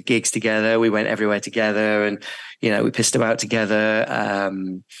did loads of gigs together. We went everywhere together, and we pissed about together.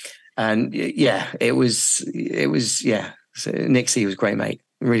 And yeah, it was yeah. So Nixie was a great mate,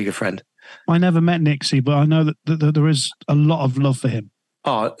 really good friend. I never met Nixie, but I know that there is a lot of love for him.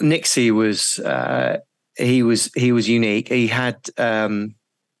 Oh, Nixie was he was unique. He had a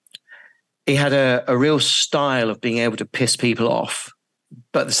real style of being able to piss people off,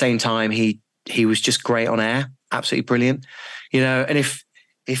 but at the same time he was just great on air. Absolutely brilliant, and if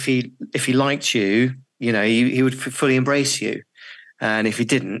he liked you, he would fully embrace you. And if he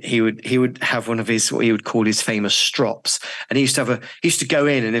didn't, he would have one of his, what he would call his famous strops. And he used to go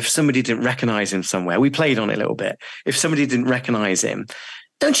in, and if somebody didn't recognize him somewhere, we played on it a little bit. If somebody didn't recognize him,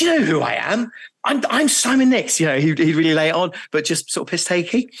 don't you know who I am? I'm Simon Nix. He'd really lay it on, but just sort of piss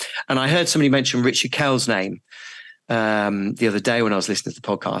takey. And I heard somebody mention Richard Kell's name the other day when I was listening to the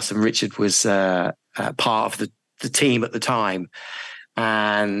podcast, and Richard was part of the team at the time.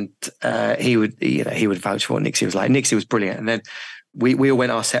 And he would vouch for what Nixie was like. Nixie was brilliant. And then we all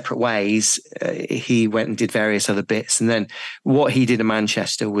went our separate ways. He went and did various other bits. And then what he did in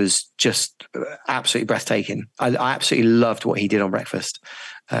Manchester was just absolutely breathtaking. I absolutely loved what he did on Breakfast.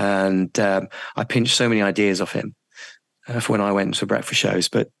 And I pinched so many ideas off him for when I went to breakfast shows.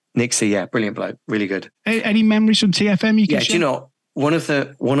 But Nixie, yeah, brilliant bloke, really good. Any memories from TFM you can share? Do you know, one of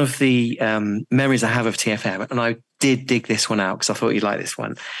the memories I have of TFM, and I did dig this one out because I thought you'd like this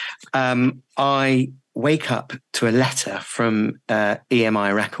one. I wake up to a letter from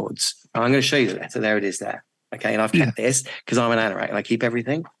EMI Records. And I'm going to show you the letter. There it is there. Okay. And I've kept this because I'm an anorak and I keep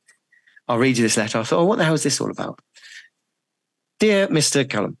everything. I'll read you this letter. I thought, what the hell is this all about? Dear Mr.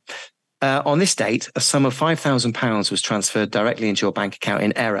 Cullum, On this date, a sum of £5,000 was transferred directly into your bank account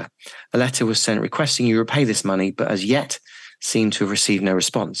in error. A letter was sent requesting you repay this money, but as yet seemed to have received no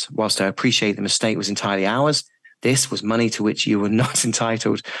response. Whilst I appreciate the mistake was entirely ours, this was money to which you were not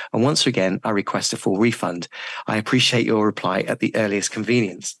entitled. And once again, I request a full refund. I appreciate your reply at the earliest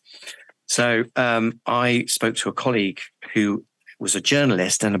convenience. So I spoke to a colleague who was a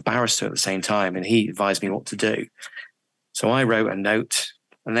journalist and a barrister at the same time, and he advised me what to do. So I wrote a note.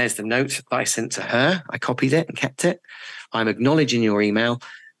 And there's the note that I sent to her. I copied it and kept it. I'm acknowledging your email.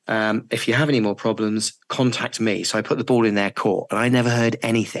 If you have any more problems, contact me. So I put the ball in their court, and I never heard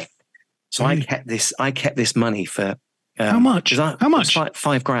anything. So really? I kept this money for how much? How much?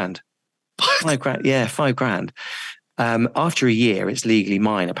 $5 grand. $5 grand. Yeah, $5 grand. After a year, it's legally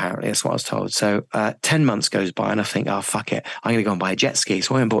mine, apparently. That's what I was told. So 10 months goes by and I think, oh, fuck it. I'm going to go and buy a jet ski.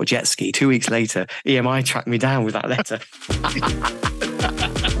 So I went and bought a jet ski. 2 weeks later, EMI tracked me down with that letter.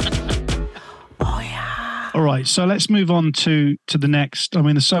 All right, so let's move on to the next. I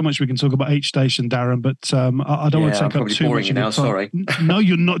mean, there's so much we can talk about each station, Darren, but I don't want to take up too much of your time. Sorry. No,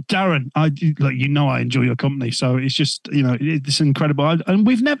 you're not, Darren. I enjoy your company, so it's just it's incredible. And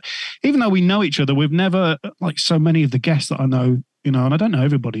we've never, even though we know each other, we've never, like so many of the guests that I know, and I don't know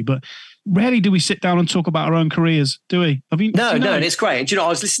everybody, but rarely do we sit down and talk about our own careers, do we? No, and it's great. And I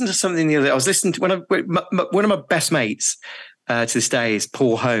was listening to something the other day. I was listening to one of my best mates. To this day is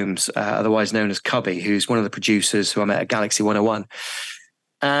Paul Holmes, otherwise known as Cubby, who's one of the producers who I met at Galaxy 101.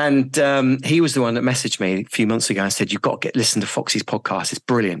 And he was the one that messaged me a few months ago and said, you've got to listen to Foxy's podcast. It's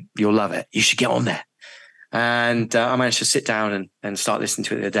brilliant. You'll love it. You should get on there. And I managed to sit down and start listening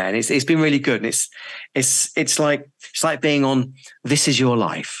to it the other day. And it's been really good. And it's like being on This Is Your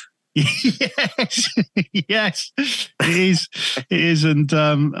Life. Yes, it is, and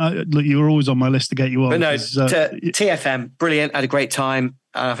look, you were always on my list to get you on. But no, TFM, brilliant. I had a great time.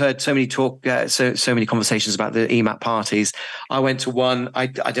 I've heard so many so many conversations about the EMAP parties. I went to one. I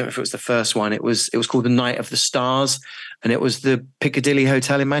don't know if it was the first one. It was called the Night of the Stars, and it was the Piccadilly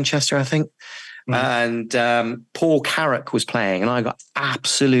Hotel in Manchester, I think. And Paul Carrack was playing, and I got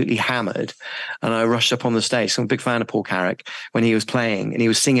absolutely hammered. And I rushed up on the stage. So I'm a big fan of Paul Carrack when he was playing, and he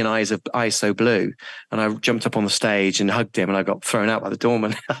was singing Eyes So Blue. And I jumped up on the stage and hugged him, and I got thrown out by the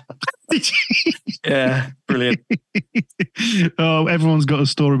doorman. Yeah, brilliant. Oh, everyone's got a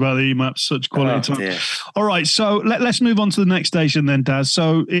story about the EMAP. Such quality time. Dear. All right, so let's move on to the next station then, Daz.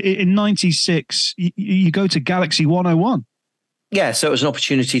 So in '96, you go to Galaxy 101. Yeah, so it was an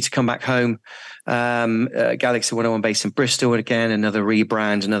opportunity to come back home. Galaxy 101 based in Bristol, and again, another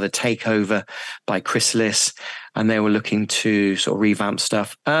rebrand, another takeover by Chrysalis, and they were looking to sort of revamp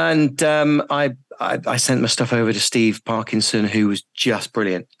stuff. And I sent my stuff over to Steve Parkinson, who was just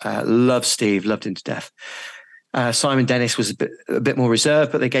brilliant. Loved Steve, loved him to death. Simon Dennis was a bit more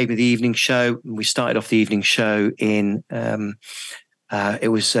reserved, but they gave me the evening show. We started off the evening show in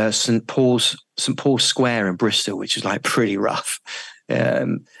it was St. Paul's Square in Bristol, which was like pretty rough.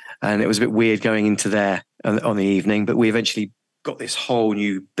 And it was a bit weird going into there on the evening, but we eventually got this whole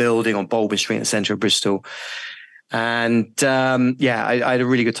new building on Bolton Street in the centre of Bristol. And I had a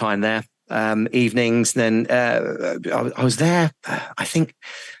really good time there. Evenings. Then I was there. I think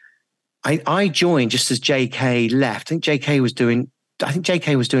I joined just as JK left. I think JK was doing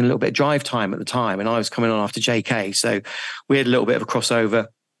a little bit of drive time at the time, and I was coming on after JK. So we had a little bit of a crossover.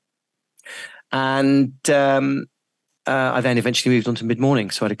 And I then eventually moved on to mid-morning.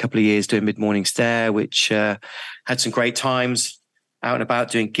 So I had a couple of years doing mid-mornings there, which had some great times out and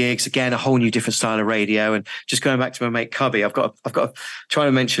about doing gigs. Again, a whole new different style of radio. And just going back to my mate Cubby, I've got trying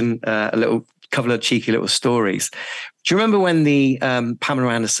to mention a couple of cheeky little stories. Do you remember when the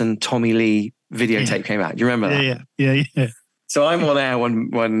Pamela Anderson, Tommy Lee videotape came out? Do you remember that? Yeah. So I'm on air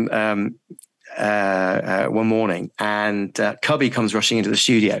one morning, and Cubby comes rushing into the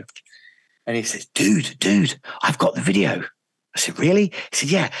studio, and he says, "Dude, I've got the video." I said, "Really?" He said,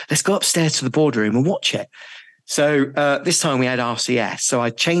 "Yeah, let's go upstairs to the boardroom and watch it." So this time we had RCS, so I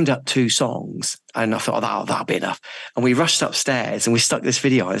chained up 2 songs, and I thought, that'll be enough. And we rushed upstairs and we stuck this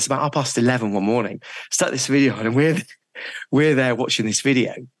video on. It's about 11:30 one morning. Stuck this video on, and we're there watching this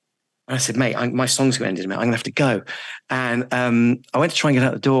video. And I said, "Mate, my song's going to end in a minute. I'm going to have to go." And I went to try and get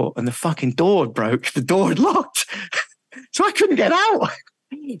out the door, and the fucking door had broke. The door had locked. So I couldn't get out.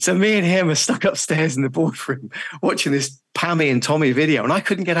 So me and him are stuck upstairs in the boardroom watching this Pammy and Tommy video, and I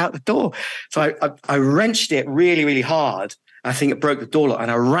couldn't get out the door. So I wrenched it really, really hard. I think it broke the door lock,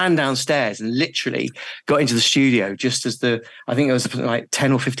 and I ran downstairs and literally got into the studio just as I think it was like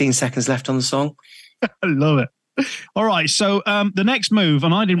 10 or 15 seconds left on the song. I love it. All right. So the next move,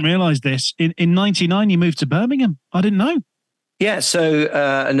 and I didn't realize this, in 99, you moved to Birmingham. I didn't know. Yeah, so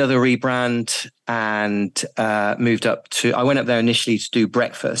another rebrand and moved up to. I went up there initially to do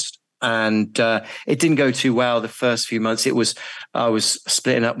breakfast, and it didn't go too well the first few months. I was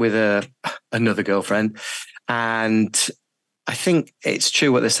splitting up with another girlfriend, and I think it's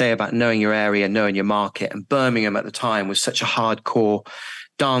true what they say about knowing your area, knowing your market. And Birmingham at the time was such a hardcore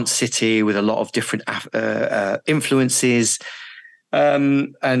dance city with a lot of different influences.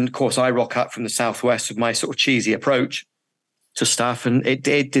 And of course, I rock up from the Southwest with my sort of cheesy approach to stuff, and it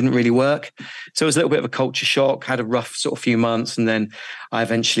didn't really work. So it was a little bit of a culture shock, had a rough sort of few months, and then I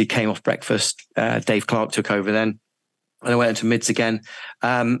eventually came off breakfast. Dave Clark took over then, and I went into mids again.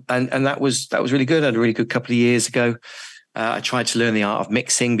 And that was really good. I had a really good couple of years ago. I tried to learn the art of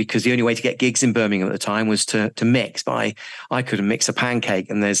mixing because the only way to get gigs in Birmingham at the time was to mix. But I couldn't mix a pancake,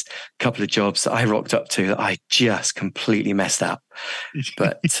 and there's a couple of jobs that I rocked up to that I just completely messed up.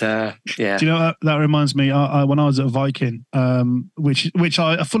 But yeah, do you know that reminds me? When I was at Viking, which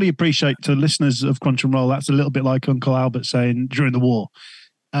I fully appreciate to listeners of Crunch and Roll, that's a little bit like Uncle Albert saying during the war.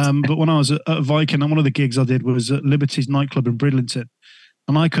 But when I was at Viking, one of the gigs I did was at Liberty's nightclub in Bridlington.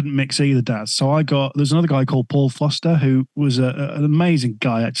 And I couldn't mix either, Daz. So there's another guy called Paul Foster, who was an amazing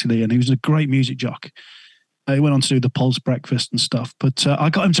guy, actually, and he was a great music jock. He went on to do the Pulse Breakfast and stuff. But I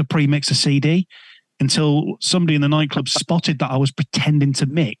got him to pre-mix a CD until somebody in the nightclub spotted that I was pretending to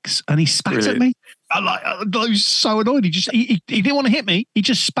mix, and he spat at me. I was so annoyed. He didn't want to hit me. He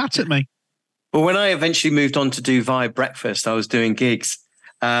just spat at me. Well, when I eventually moved on to do Vibe Breakfast, I was doing gigs.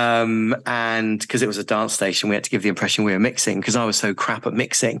 And because it was a dance station, we had to give the impression we were mixing because I was so crap at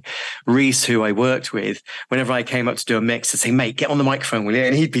mixing. Reese, who I worked with, whenever I came up to do a mix, I'd say, mate, get on the microphone, will you?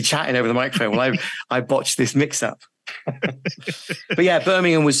 And he'd be chatting over the microphone. Well, I botched this mix up. But yeah,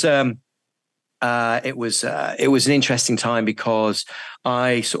 Birmingham was, it was an interesting time because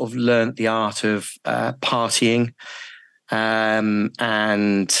I sort of learned the art of partying.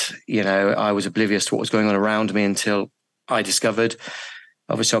 And, you know, I was oblivious to what was going on around me until I discovered.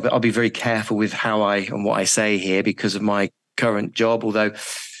 Obviously, I'll be very careful with how and what I say here because of my current job, although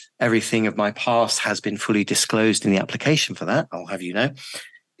everything of my past has been fully disclosed in the application for that, I'll have you know.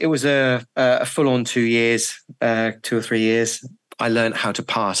 It was a full-on 2 or 3 years. I learned how to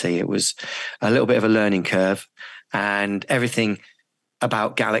party. It was a little bit of a learning curve, and everything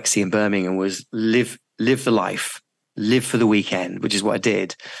about Galaxy in Birmingham was live the life, live for the weekend, which is what I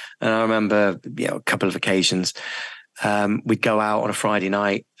did. And I remember, a couple of occasions, we'd go out on a Friday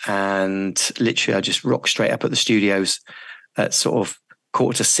night and literally I just rock straight up at the studios at sort of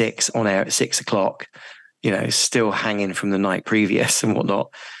 5:45 on air at 6 o'clock, still hanging from the night previous and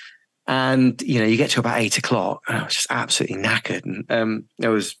whatnot. And, you get to about 8 o'clock and I was just absolutely knackered. And I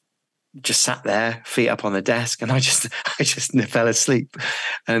was just sat there, feet up on the desk, and I just fell asleep.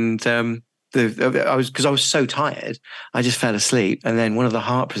 And because I was so tired, I just fell asleep. And then one of the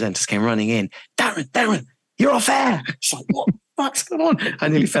Heart presenters came running in. Darren, you're off air. It's like, what the fuck's going on? I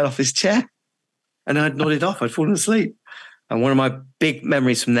nearly fell off his chair and I'd nodded off. I'd fallen asleep. And one of my big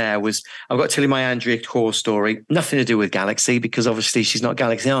memories from there was, I've got to tell you my Andrea Core story. Nothing to do with Galaxy because obviously she's not a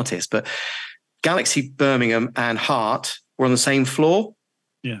Galaxy artist, but Galaxy Birmingham and Heart were on the same floor.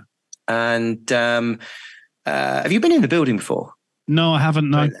 Yeah. And have you been in the building before? No, I haven't.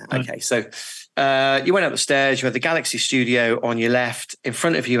 No. Okay. So you went up the stairs, you had the Galaxy studio on your left, in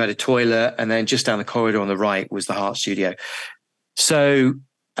front of you had a toilet, and then just down the corridor on the right was the Heart studio. So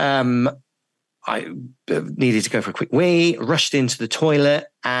I needed to go for a quick wee, rushed into the toilet,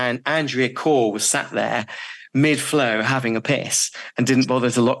 and Andrea Core was sat there mid-flow having a piss and didn't bother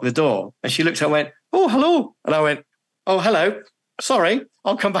to lock the door. And she looked at and went, "Oh, hello." And I went, "Oh, hello. Sorry,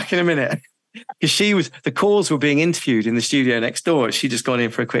 I'll come back in a minute." Because the calls were being interviewed in the studio next door. She'd just gone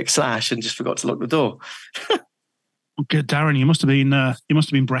in for a quick slash and just forgot to lock the door. Good, Darren. You must have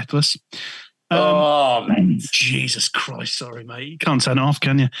been breathless. Oh, mate. Jesus Christ. Sorry, mate. You can't turn it off,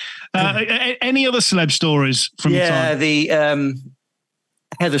 can you? Any other celeb stories from your time? Yeah, the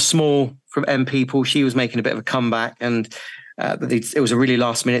Heather Small from M People, she was making a bit of a comeback, and it was a really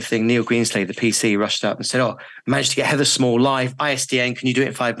last minute thing. Neil Greenslade, the PC, rushed up and said, "Oh, managed to get Heather Small live, ISDN. Can you do it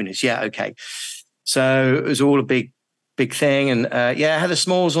in 5 minutes?" Yeah, okay. So it was all a big thing. And Heather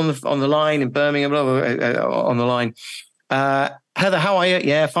Small's on the line in Birmingham, on the line. Heather, how are you?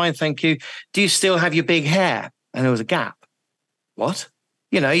 Yeah, fine, thank you. Do you still have your big hair? And there was a gap. What?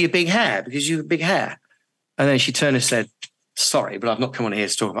 Your big hair, because you have big hair. And then she turned and said, "Sorry, but I've not come on here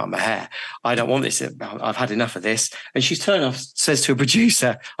to talk about my hair. I don't want this. I've had enough of this." And she's turned off, says to a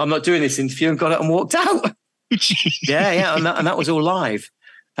producer, "I'm not doing this interview," and got up and walked out. Yeah. And that was all live.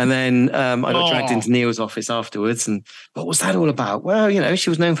 And then I got dragged into Neil's office afterwards. And what was that all about? Well, she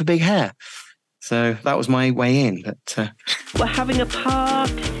was known for big hair. So that was my way in. But we're having a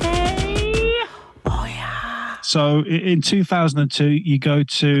party. So in 2002, you go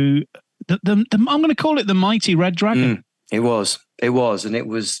to I'm going to call it the Mighty Red Dragon. It was, and it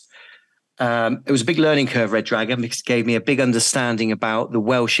was a big learning curve. Red Dragon, because it gave me a big understanding about the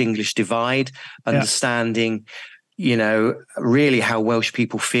Welsh-English divide, understanding, really how Welsh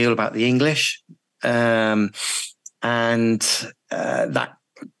people feel about the English, and that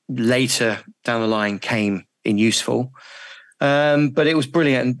later down the line came in useful. But it was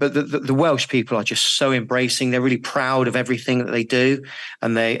brilliant. But the Welsh people are just so embracing. They're really proud of everything that they do,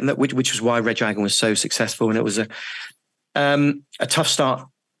 which was why Red Dragon was so successful. And it was a tough start,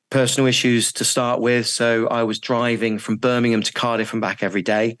 personal issues to start with. So I was driving from Birmingham to Cardiff and back every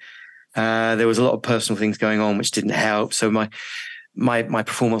day. There was a lot of personal things going on which didn't help. So my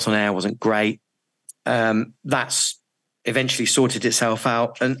performance on air wasn't great. That's eventually sorted itself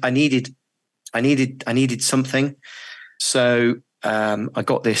out, and I needed something. So I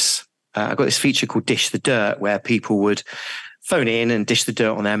got this feature called Dish the Dirt, where people would phone in and dish the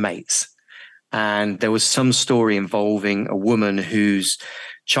dirt on their mates. And there was some story involving a woman whose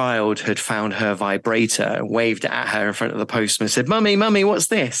child had found her vibrator and waved it at her in front of the postman and said, "Mummy, what's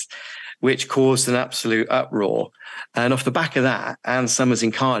this?" Which caused an absolute uproar. And off the back of that, Anne Summers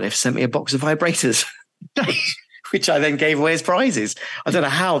in Cardiff sent me a box of vibrators, which I then gave away as prizes. I don't know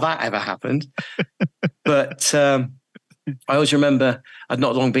how that ever happened, but I always remember I'd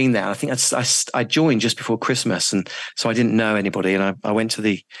not long been there. I think I joined just before Christmas, and so I didn't know anybody. And I went to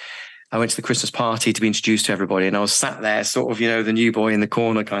the Christmas party to be introduced to everybody, and I was sat there, sort of, the new boy in the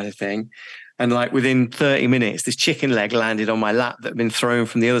corner kind of thing. And like within 30 minutes, this chicken leg landed on my lap that had been thrown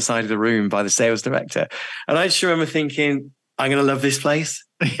from the other side of the room by the sales director. And I just remember thinking, I'm going to love this place.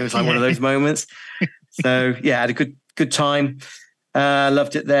 It was like one of those moments. So yeah, I had a good time.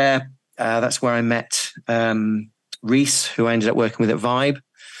 Loved it there. That's where I met Reese, who I ended up working with at Vibe.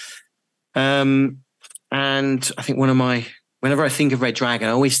 And I think whenever I think of Red Dragon,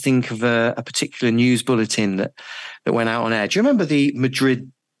 I always think of a particular news bulletin that went out on air. Do you remember the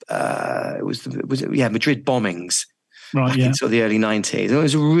Madrid? Madrid bombings, right? In sort of the early 90s. And it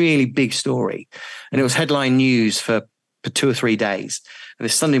was a really big story, and it was headline news for 2 or 3 days. And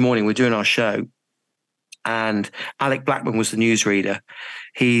this Sunday morning, we're doing our show, and Alec Blackman was the newsreader.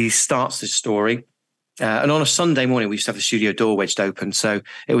 He starts this story. And on a Sunday morning, we used to have the studio door wedged open. So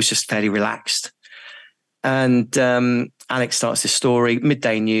it was just fairly relaxed. And Alex starts this story,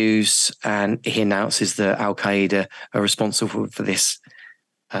 midday news, and he announces that Al Qaeda are responsible for this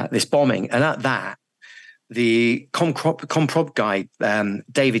bombing. And at that, the Comprop guy,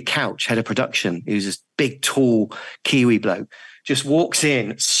 David Couch, head of production, who's this big, tall Kiwi bloke, just walks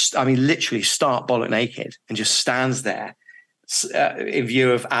in, literally stark bollock naked, and just stands there in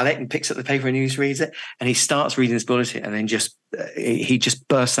view of Alec, and picks up the paper and reads it, and he starts reading this bulletin, and then he just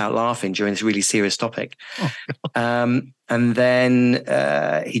bursts out laughing during this really serious topic. And then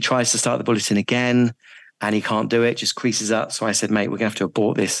he tries to start the bulletin again, and he can't do it, just creases up. So I said, "Mate, we're going to have to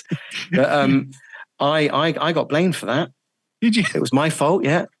abort this." But I got blamed for that. Did you? It was my fault,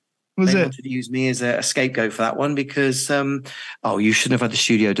 yeah. They wanted to use me as a scapegoat for that one because, you shouldn't have had the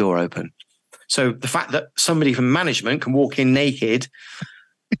studio door open. So the fact that somebody from management can walk in naked,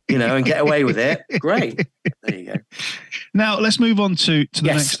 and get away with it, great. There you go. Now, let's move on to the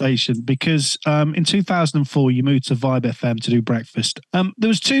next station, because in 2004, you moved to Vibe FM to do breakfast. There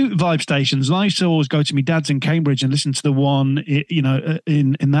was 2 Vibe stations, and I used to always go to my dad's in Cambridge and listen to the one,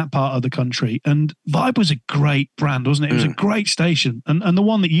 in that part of the country. And Vibe was a great brand, wasn't it? It was a great station. And the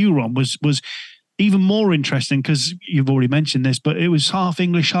one that you were on was even more interesting, because you've already mentioned this, but it was half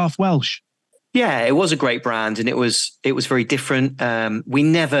English, half Welsh. Yeah, it was a great brand, and it was very different. We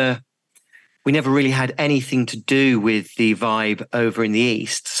never really had anything to do with the Vibe over in the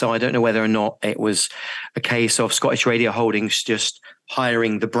East, so I don't know whether or not it was a case of Scottish Radio Holdings just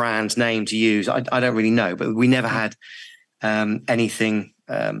hiring the brand name to use. I don't really know, but we never had anything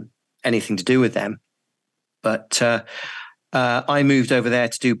to do with them. But I moved over there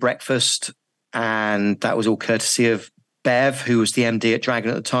to do breakfast, and that was all courtesy of Bev, who was the MD at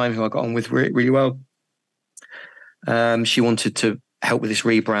Dragon at the time, who I got on with really well. She wanted to help with this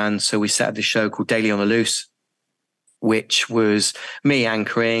rebrand, so we set up this show called Daily on the Loose, which was me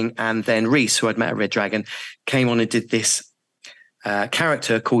anchoring, and then Reese, who I'd met at Red Dragon, came on and did this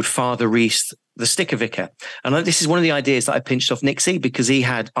character called Father Reese, the Sticker Vicar. And this is one of the ideas that I pinched off Nixie, because he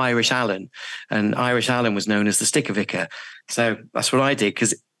had Irish Alan, and Irish Alan was known as the Sticker Vicar. So that's what I did,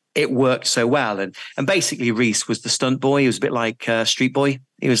 because it worked so well. And basically Reese was the stunt boy. He was a bit like Street Boy.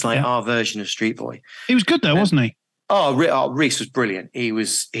 He was like our version of Street Boy. He was good though, wasn't he? Reese was brilliant. He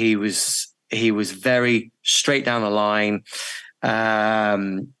was He was very straight down the line,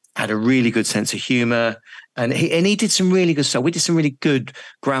 had a really good sense of humor. And he did some really good stuff. We did some really good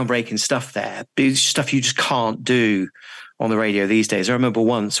groundbreaking stuff there. It's stuff you just can't do on the radio these days. I remember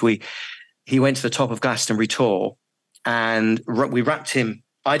once he went to the top of Glastonbury Tour and we wrapped him.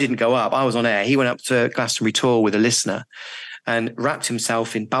 I didn't go up. I was on air. He went up to Glastonbury Tour with a listener and wrapped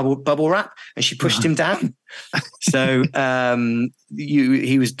himself in bubble wrap, and she pushed him down. So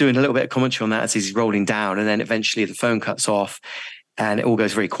he was doing a little bit of commentary on that as he's rolling down, and then eventually the phone cuts off and it all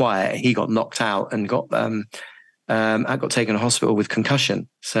goes very quiet. He got knocked out and got taken to hospital with concussion.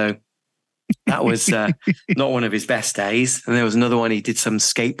 So that was not one of his best days. And there was another one. He did some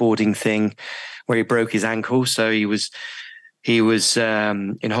skateboarding thing where he broke his ankle. So he was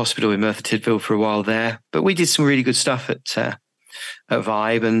in hospital in Merthyr Tydfil for a while there. But we did some really good stuff at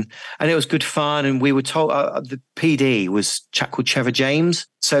Vibe, and it was good fun. And we were told the PD was a chap called Trevor James.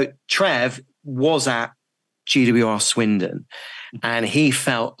 So Trev was at GWR Swindon, and he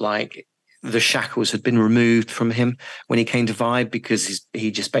felt like the shackles had been removed from him when he came to Vibe, because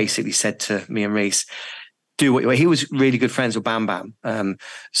he just basically said to me and Reese, do what you want. He was really good friends with Bam Bam.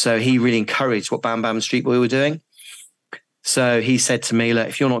 So he really encouraged what Bam Bam and Street Boy were doing. So he said to me, look,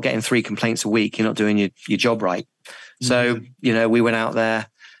 if you're not getting 3 complaints a week, you're not doing your job right. So, we went out there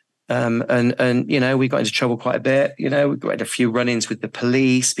and we got into trouble quite a bit. We had a few run-ins with the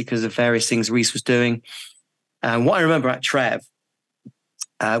police because of various things Reese was doing. And what I remember at Trev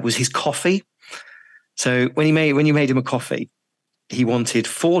was his coffee. So when you made him a coffee, he wanted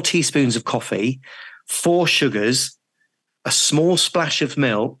 4 teaspoons of coffee, 4 sugars, a small splash of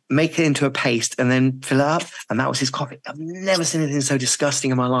milk, make it into a paste, and then fill it up. And that was his coffee. I've never seen anything so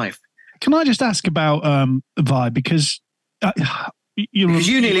disgusting in my life. Can I just ask about Vibe? Because you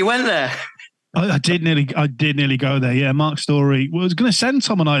nearly went there. I did nearly go there. Yeah, Mark Story was going to send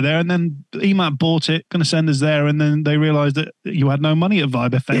Tom and I there, and then EMAP bought it, going to send us there, and then they realised that you had no money at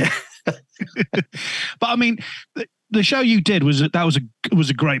Vibe FM. Yeah. But I mean, the show you did was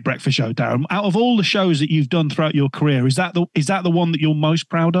a great breakfast show, Darren. Out of all the shows that you've done throughout your career, is that the one that you're most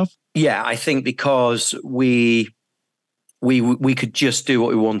proud of? Yeah, I think because we could just do what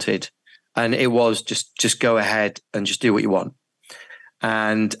we wanted, and it was just go ahead and just do what you want.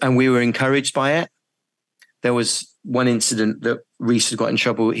 And we were encouraged by it. There was one incident that Reese had got in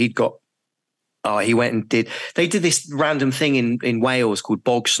trouble. He went and they did this random thing in Wales called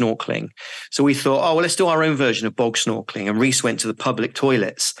bog snorkeling. So we thought, well, let's do our own version of bog snorkeling. And Reese went to the public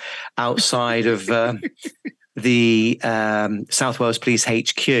toilets outside of the South Wales Police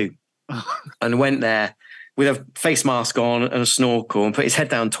HQ and went there with a face mask on and a snorkel and put his head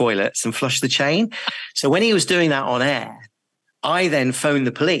down toilets and flushed the chain. So when he was doing that on air, I then phoned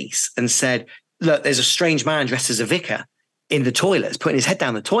the police and said, look, there's a strange man dressed as a vicar in the toilets, putting his head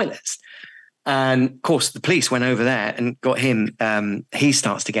down the toilets. And of course, the police went over there and got him. He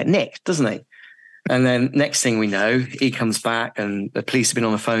starts to get nicked, doesn't he? And then next thing we know, he comes back and the police have been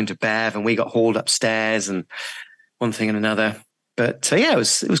on the phone to Bev and we got hauled upstairs and one thing and another. But it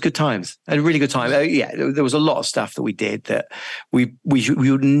was good times. I had a really good time. There was a lot of stuff that we did that we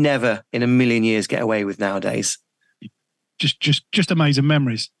would never in a million years get away with nowadays. Just amazing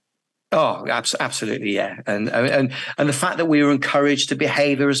memories. Oh, absolutely, yeah. And the fact that we were encouraged to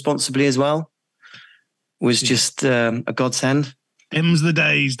behave irresponsibly as well was just a godsend. Them's the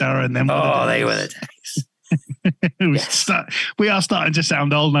days, Darren. They were the days. Yes. We are starting to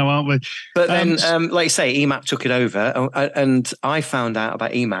sound old now, aren't we? But then, like you say, EMAP took it over, and I found out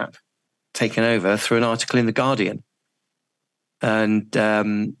about EMAP taking over through an article in The Guardian. And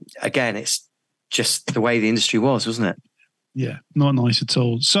again, it's just the way the industry was, wasn't it? Yeah, not nice at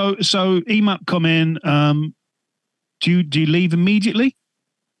all. So EMAP come in. Do you leave immediately?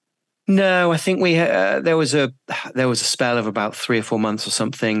 No, I think there was a spell of about 3 or 4 months or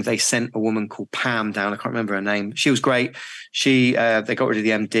something. They sent a woman called Pam down. I can't remember her name. She was great. They got rid of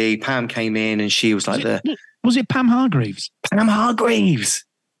the MD. Pam came in and she was like was it Pam Hargreaves? Pam Hargreaves.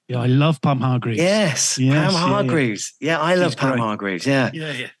 Yeah, I love Pam Hargreaves. Yes, Pam Hargreaves. Yeah, I love Pam Hargreaves. Yeah.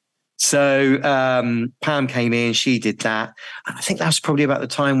 Yeah. So Pam came in, she did that. And I think that was probably about the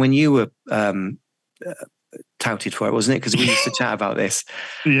time when you were touted for it, wasn't it? Because we used to chat about this.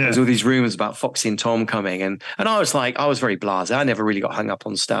 Yeah. There's all these rumours about Foxy and Tom coming. And I was very blasé. I never really got hung up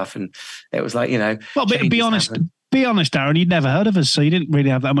on stuff. And it was like, Well, but be honest, Darren, you'd never heard of us, so you didn't really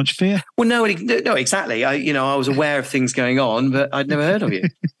have that much fear. Well, no, exactly. I was aware of things going on, but I'd never heard of you.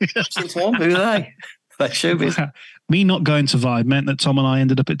 Tom, who are they? Like showbiz. Me not going to Vibe meant that Tom and I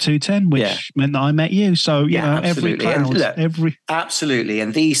ended up at 210, which meant that I met you. So, absolutely. Absolutely.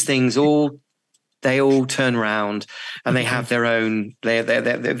 And these things all They all turn round and they have their own. They're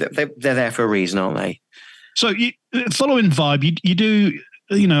there for a reason, aren't they? So, following Vibe, you do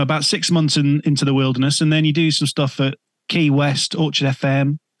about 6 months into the wilderness, and then you do some stuff at Key West, Orchard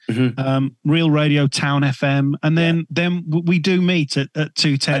FM, Real Radio, Town FM, and then we do meet at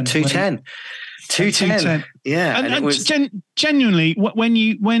 210. At 210. 210. Yeah. And it was genuinely,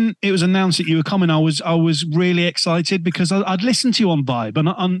 when it was announced that you were coming, I was really excited because I'd listened to you on Vibe,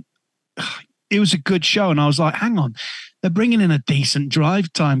 and it was a good show, and I was like, hang on, they're bringing in a decent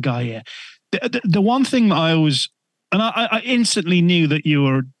drive time guy here. The one thing that I always, and I instantly knew that you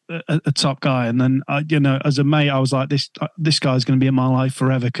were a top guy, and then as a mate, I was like, this guy's going to be in my life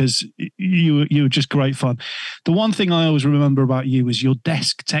forever because you were just great fun. The one thing I always remember about you was your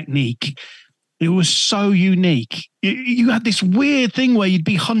desk technique. It was so unique. You had this weird thing where you'd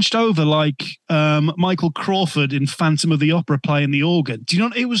be hunched over like Michael Crawford in Phantom of the Opera playing the organ. Do you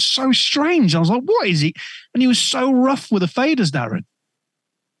know? It was so strange. I was like, what is he? And he was so rough with the faders, Darren.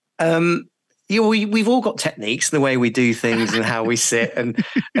 We've all got techniques in the way we do things and how we sit and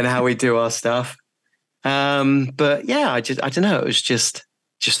how we do our stuff. But yeah, I don't know. It was just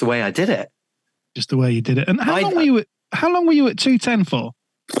the way I did it. Just the way you did it. And how long were you at 210 for?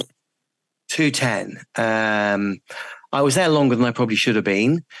 210. I was there longer than I probably should have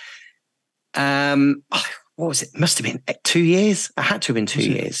been. What was it? Must have been 2 years. I had to have been 2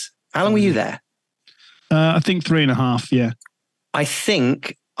 years. How long were you there? I think 3.5. Yeah. I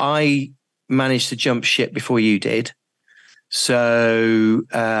think I managed to jump ship before you did. So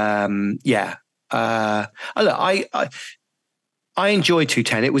yeah. Look, I enjoyed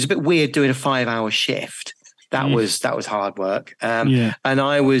 210. It was a bit weird doing a 5-hour shift. That was hard work. And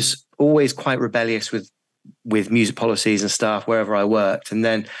I was always quite rebellious with music policies and stuff wherever I worked. And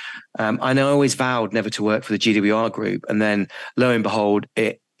then I always vowed never to work for the GWR group. And then lo and behold,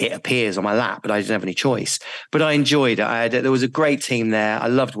 it appears on my lap, but I didn't have any choice. But I enjoyed it. There was a great team there. I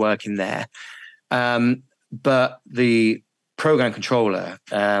loved working there. But the program controller,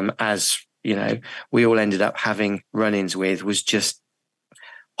 as you know, we all ended up having run-ins with, was just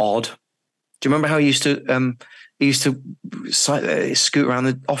odd. Do you remember how he used to scoot around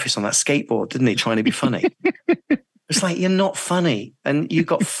the office on that skateboard, didn't he, trying to be funny? It's like, you're not funny, and you've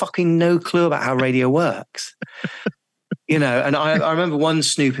got fucking no clue about how radio works. And I remember one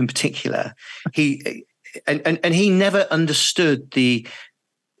Snoop in particular. He never understood he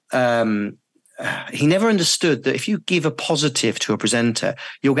never understood that if you give a positive to a presenter,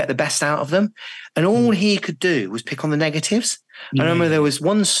 you'll get the best out of them. And all he could do was pick on the negatives. I remember there was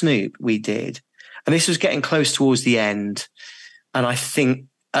one Snoop we did, and this was getting close towards the end. And I think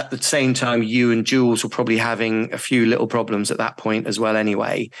at the same time, you and Jules were probably having a few little problems at that point as well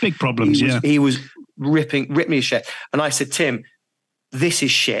anyway. Big problems, He was ripped me to shit. And I said, Tim, this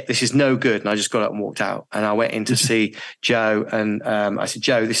is shit. This is no good. And I just got up and walked out. And I went in to see Joe. And I said,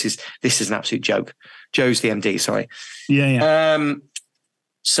 Joe, this is an absolute joke. Joe's the MD, sorry. Yeah.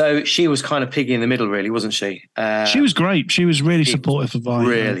 So she was kind of piggy in the middle, really, wasn't she? She was great. She was really supportive of Vibe.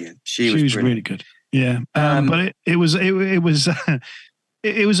 Brilliant. She was really good. Yeah. But it was it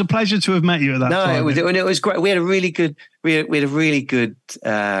was a pleasure to have met you at that time. It was great. We had a really good. It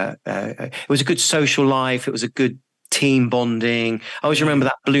was a good social life. It was a good team bonding. I always remember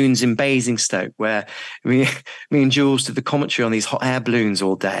that balloons in Basingstoke where me and Jules did the commentary on these hot air balloons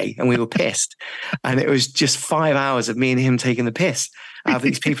all day, and we were pissed. And it was just 5 hours of me and him taking the piss out of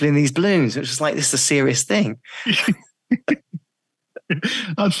these people in these balloons. It was just like, this is a serious thing.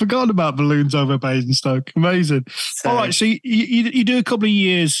 I'd forgotten about balloons over Basingstoke. Amazing. All right, so you do a couple of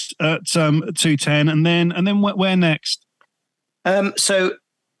years at 210, and then where next? So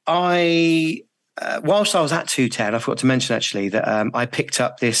I. Whilst I was at 210, I forgot to mention actually that I picked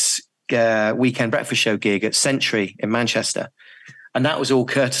up this weekend breakfast show gig at S03 in Manchester. And that was all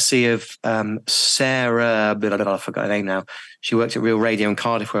courtesy of Sarah, I forgot her name now. She worked at Real Radio in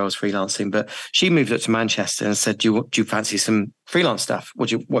Cardiff where I was freelancing, but she moved up to Manchester and said, do you fancy some freelance stuff?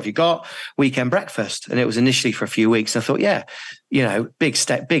 What have you got? Weekend breakfast. And it was initially for a few weeks. And I thought, yeah, big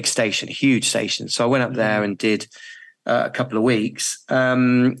station, huge station. So I went up there and did a couple of weeks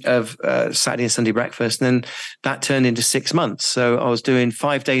of Saturday and Sunday breakfast, and then that turned into 6 months. So I was doing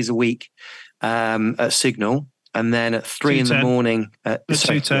 5 days a week at Signal, and then at 3 in the morning at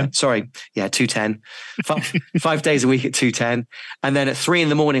 210. 210. 5 days a week at 210, and then at 3 in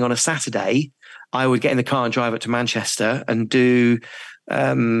the morning on a Saturday, I would get in the car and drive up to Manchester and do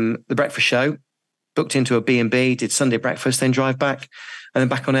the breakfast show. Booked into a B&B, did Sunday breakfast, then drive back, and then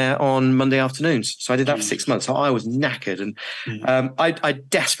back on air on Monday afternoons. So I did that for 6 months. So I was knackered, and I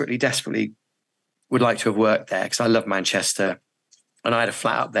desperately would like to have worked there because I love Manchester. And I had a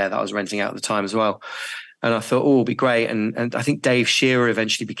flat up there that I was renting out at the time as well. And I thought, oh, it'll be great. And I think Dave Shearer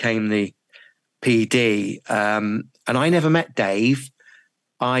eventually became the PD. And I never met Dave.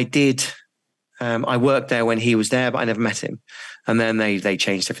 I did. I worked there when he was there, but I never met him. And then they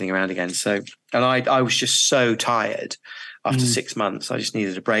changed everything around again. So, and I was just so tired after 6 months. I just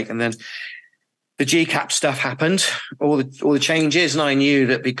needed a break. And then the GCAP stuff happened, all the changes. And I knew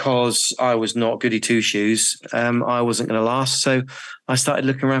that because I was not goody two shoes, I wasn't going to last. So I started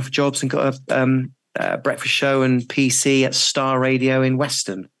looking around for jobs and got a breakfast show and PC at Star Radio in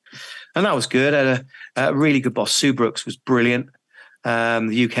Weston. And that was good. I had a really good boss. Sue Brooks was brilliant. The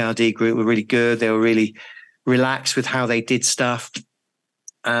UKRD group were really good. They were really relaxed with how they did stuff.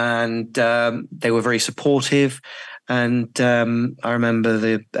 And they were very supportive. And I remember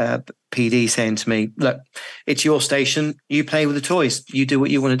the PD saying to me, look, it's your station. You play with the toys. You do what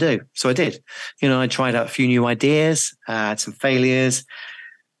you want to do. So I did. I tried out a few new ideas, had some failures,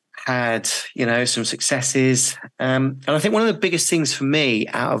 had, some successes. And I think one of the biggest things for me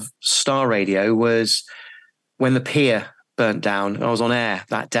out of Star Radio was when the pier burnt down. I was on air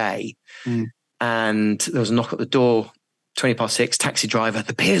that day and there was a knock at the door, 6:20, taxi driver,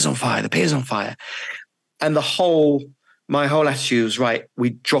 the pier's on fire, the pier's on fire. And my whole attitude was, right,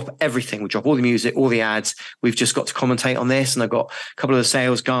 we drop everything. We drop all the music, all the ads. We've just got to commentate on this. And I got a couple of the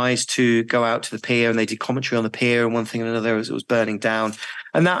sales guys to go out to the pier and they did commentary on the pier and one thing and another as it was burning down.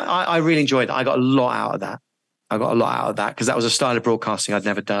 And that I really enjoyed it. I got a lot out of that. Because that was a style of broadcasting I'd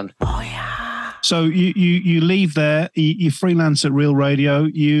never done. Oh, yeah. So you leave there, you freelance at Real Radio,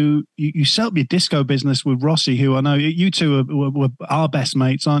 you set up your disco business with Rossi, who I know you two were our best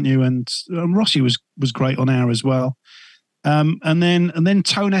mates, aren't you? And Rossi was great on air as well. And then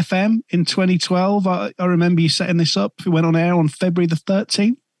Tone FM in 2012. I remember you setting this up. It went on air on February the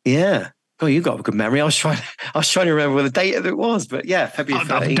 13th. Yeah. Oh, you got a good memory. I was trying to remember what the date of it was, but yeah, February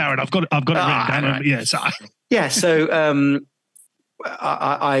 13th. Darren, I've got it written down. Right. Yeah. So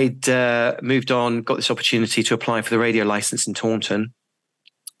I'd moved on, got this opportunity to apply for the radio license in Taunton.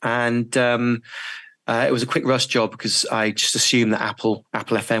 And it was a quick rush job because I just assumed that Apple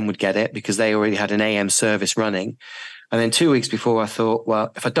FM would get it because they already had an AM service running. And then 2 weeks before I thought,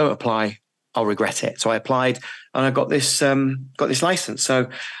 well, if I don't apply, I'll regret it. So I applied and I got this license. So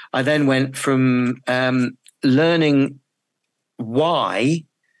I then went from learning why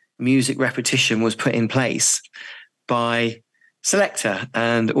music repetition was put in place by Selector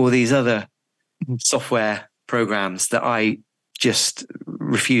and all these other software programs that I just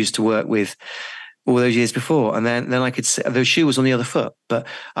refused to work with all those years before. And then I could see the shoe was on the other foot, but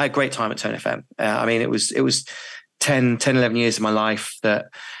I had a great time at Tone FM. I mean, it was 10, 11 years of my life that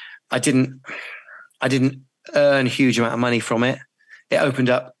I didn't earn a huge amount of money from it. It opened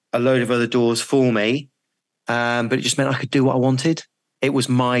up a load of other doors for me. But it just meant I could do what I wanted. It was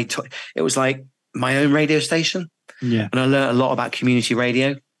it was like my own radio station. Yeah. And I learned a lot about community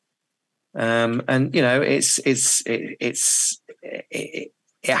radio. And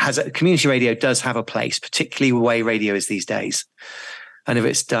community radio does have a place, particularly the way radio is these days. And if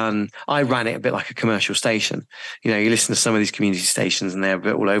it's done, I ran it a bit like a commercial station. You listen to some of these community stations and they're a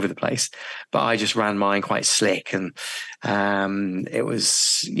bit all over the place, but I just ran mine quite slick. And it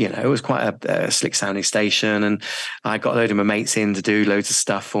was quite a slick sounding station. And I got a load of my mates in to do loads of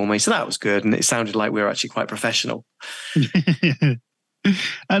stuff for me. So that was good. And it sounded like we were actually quite professional.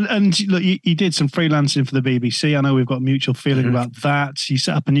 And look, you did some freelancing for the BBC. I know we've got a mutual feeling about that. You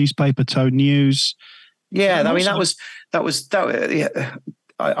set up a newspaper, Tone News. Yeah, I mean that was. Yeah,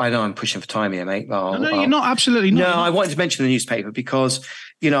 I know I'm pushing for time here, mate. No, you're not. Absolutely not. No, I wanted to mention the newspaper because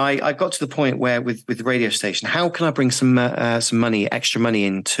I got to the point where with the radio station, how can I bring some money, extra money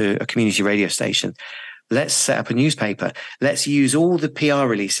into a community radio station? Let's set up a newspaper. Let's use all the PR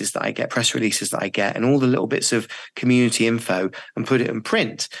releases that I get, press releases that I get, and all the little bits of community info and put it in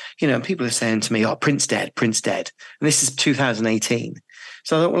print. And people are saying to me, "Oh, print's dead, print's dead." And this is 2018.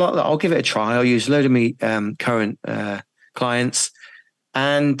 So I thought, well, I'll give it a try. I'll use a load of me current clients.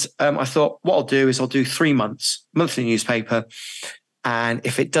 And I thought what I'll do is I'll do 3 months, monthly newspaper. And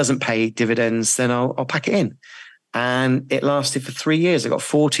if it doesn't pay dividends, then I'll pack it in. And it lasted for 3 years. I got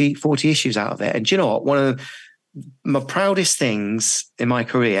 40 issues out of it. And do you know what? One of my proudest things in my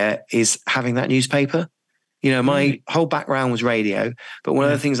career is having that newspaper. My whole background was radio, but one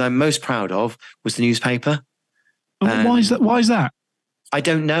of the things I'm most proud of was the newspaper. Why is that? Why is that? I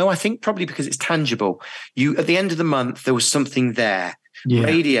don't know. I think probably because it's tangible. At the end of the month, there was something there. Yeah.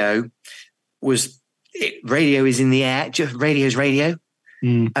 Radio is in the air. Just radio's radio.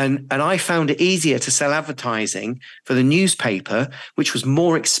 And I found it easier to sell advertising for the newspaper, which was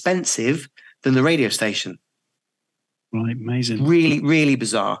more expensive than the radio station. Right, amazing. Really, really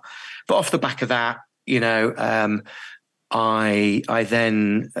bizarre. But off the back of that, I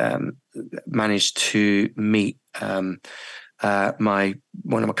then managed to meet one of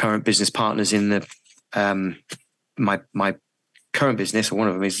my current business partners in the my current business, or one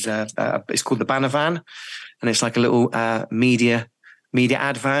of them is it's called the Banner Van, and it's like a little media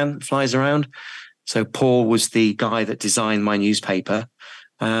ad van that flies around. So Paul was the guy that designed my newspaper.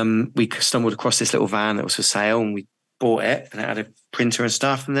 We stumbled across this little van that was for sale, and we bought it, and it had a printer and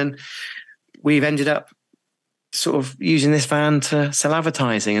stuff. And then we've ended up sort of using this van to sell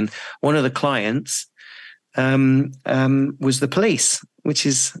advertising. And one of the clients was the police, which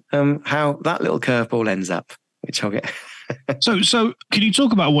is how that little curveball ends up, which I'll get. So can you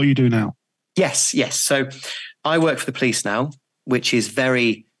talk about what you do now? Yes. So I work for the police now, which is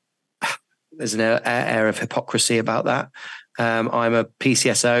there's an air of hypocrisy about that. I'm a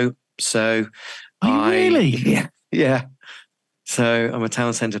PCSO, so really? Yeah. So I'm a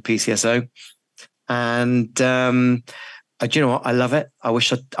town centre PCSO, and do you know what? I love it. I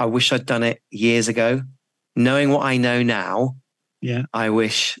wish I'd done it years ago. Knowing what I know now, yeah, I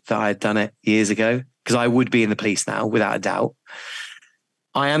wish that I'd done it years ago, because I would be in the police now, without a doubt.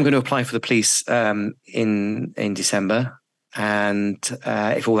 I am going to apply for the police in December, and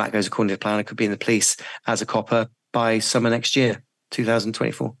if all that goes according to plan, I could be in the police as a copper by summer next year,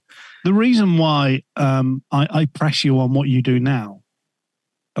 2024. The reason why I press you on what you do now,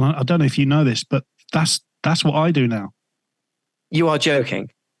 and I don't know if you know this, but that's what I do now. You are joking?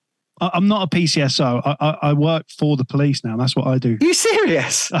 I'm not a PCSO. I work for the police now. That's what I do. Are you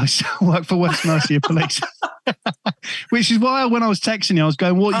serious? I work for West Mercia Police. Which is why when I was texting you, I was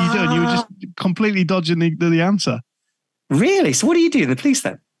going, what are you doing? You were just completely dodging the answer. Really? So what do you do in the police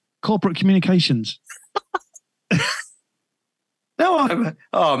then? Corporate communications. No,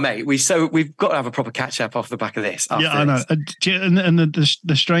 mate. We've got to have a proper catch up off the back of this. Yeah, I know. And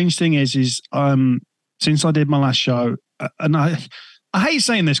the strange thing is since I did my last show, and I hate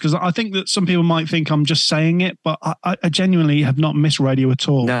saying this because I think that some people might think I'm just saying it, but I genuinely have not missed radio at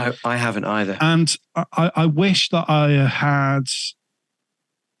all. No, I haven't either. And I wish that I had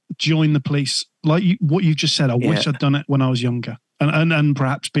joined the police, like what you just said. I wish I'd done it when I was younger. And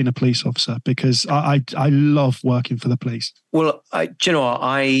perhaps being a police officer, because I love working for the police. Well, do you know what?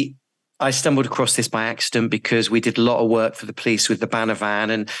 I stumbled across this by accident because we did a lot of work for the police with the Banner Van,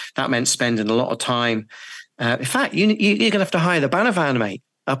 and that meant spending a lot of time. In fact, you're going to have to hire the Banner Van, mate.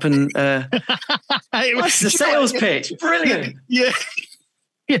 Up and that's the sales pitch. Brilliant. Yeah.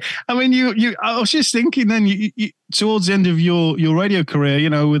 Yeah, I mean, I was just thinking then, you towards the end of your radio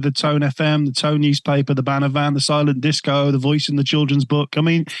career, with the Tone FM, the Tone newspaper, the Banner Van, the Silent Disco, the Voice in the Children's Book. I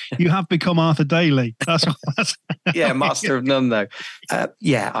mean, you have become Arthur Daley. That's yeah, master of none, though.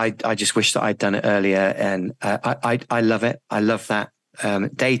 I just wish that I'd done it earlier, and I love it. I love that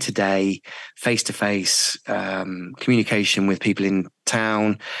day-to-day, face-to-face communication with people in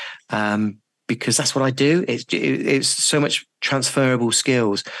town. Because that's what I do. It's so much transferable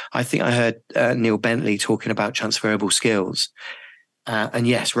skills. I think I heard Neil Bentley talking about transferable skills. And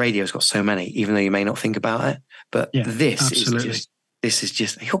yes, radio's got so many, even though you may not think about it. But this is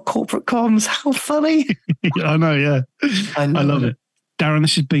just your corporate comms. How funny. I know, yeah. I love it. Darren,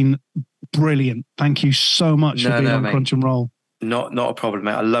 this has been brilliant. Thank you so much for being on mate. Crunch and Roll. Not a problem,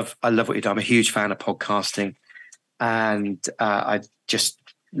 mate. I love what you do. I'm a huge fan of podcasting. And I just...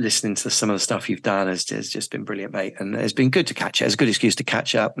 listening to some of the stuff you've done has just been brilliant, mate. And it's been good to catch up. It's a good excuse to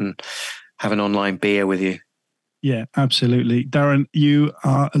catch up and have an online beer with you. Yeah, absolutely. Darren, you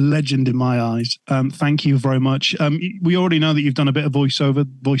are a legend in my eyes. Thank you very much. We already know that you've done a bit of voiceover,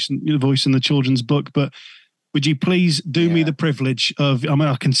 voice in the children's book, but would you please do me the privilege of,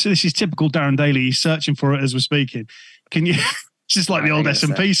 I can see this is typical Darren Daley. He's searching for it as we're speaking. Can you... It's just like the old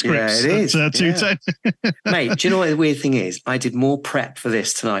S&P scripts. Yeah, it is. 210. Mate, do you know what the weird thing is? I did more prep for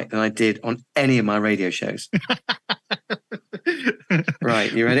this tonight than I did on any of my radio shows.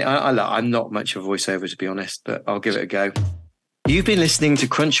 Right, you ready? I'm not much of a voiceover, to be honest, but I'll give it a go. You've been listening to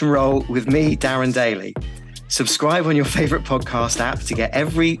Crunch and Roll with me, Darren Daley. Subscribe on your favourite podcast app to get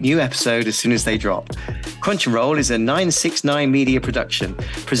every new episode as soon as they drop. Crunch and Roll is a 969 media production,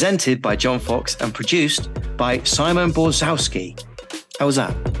 presented by John Fox and produced by Simon Borzowski. How was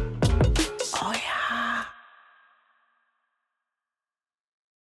that?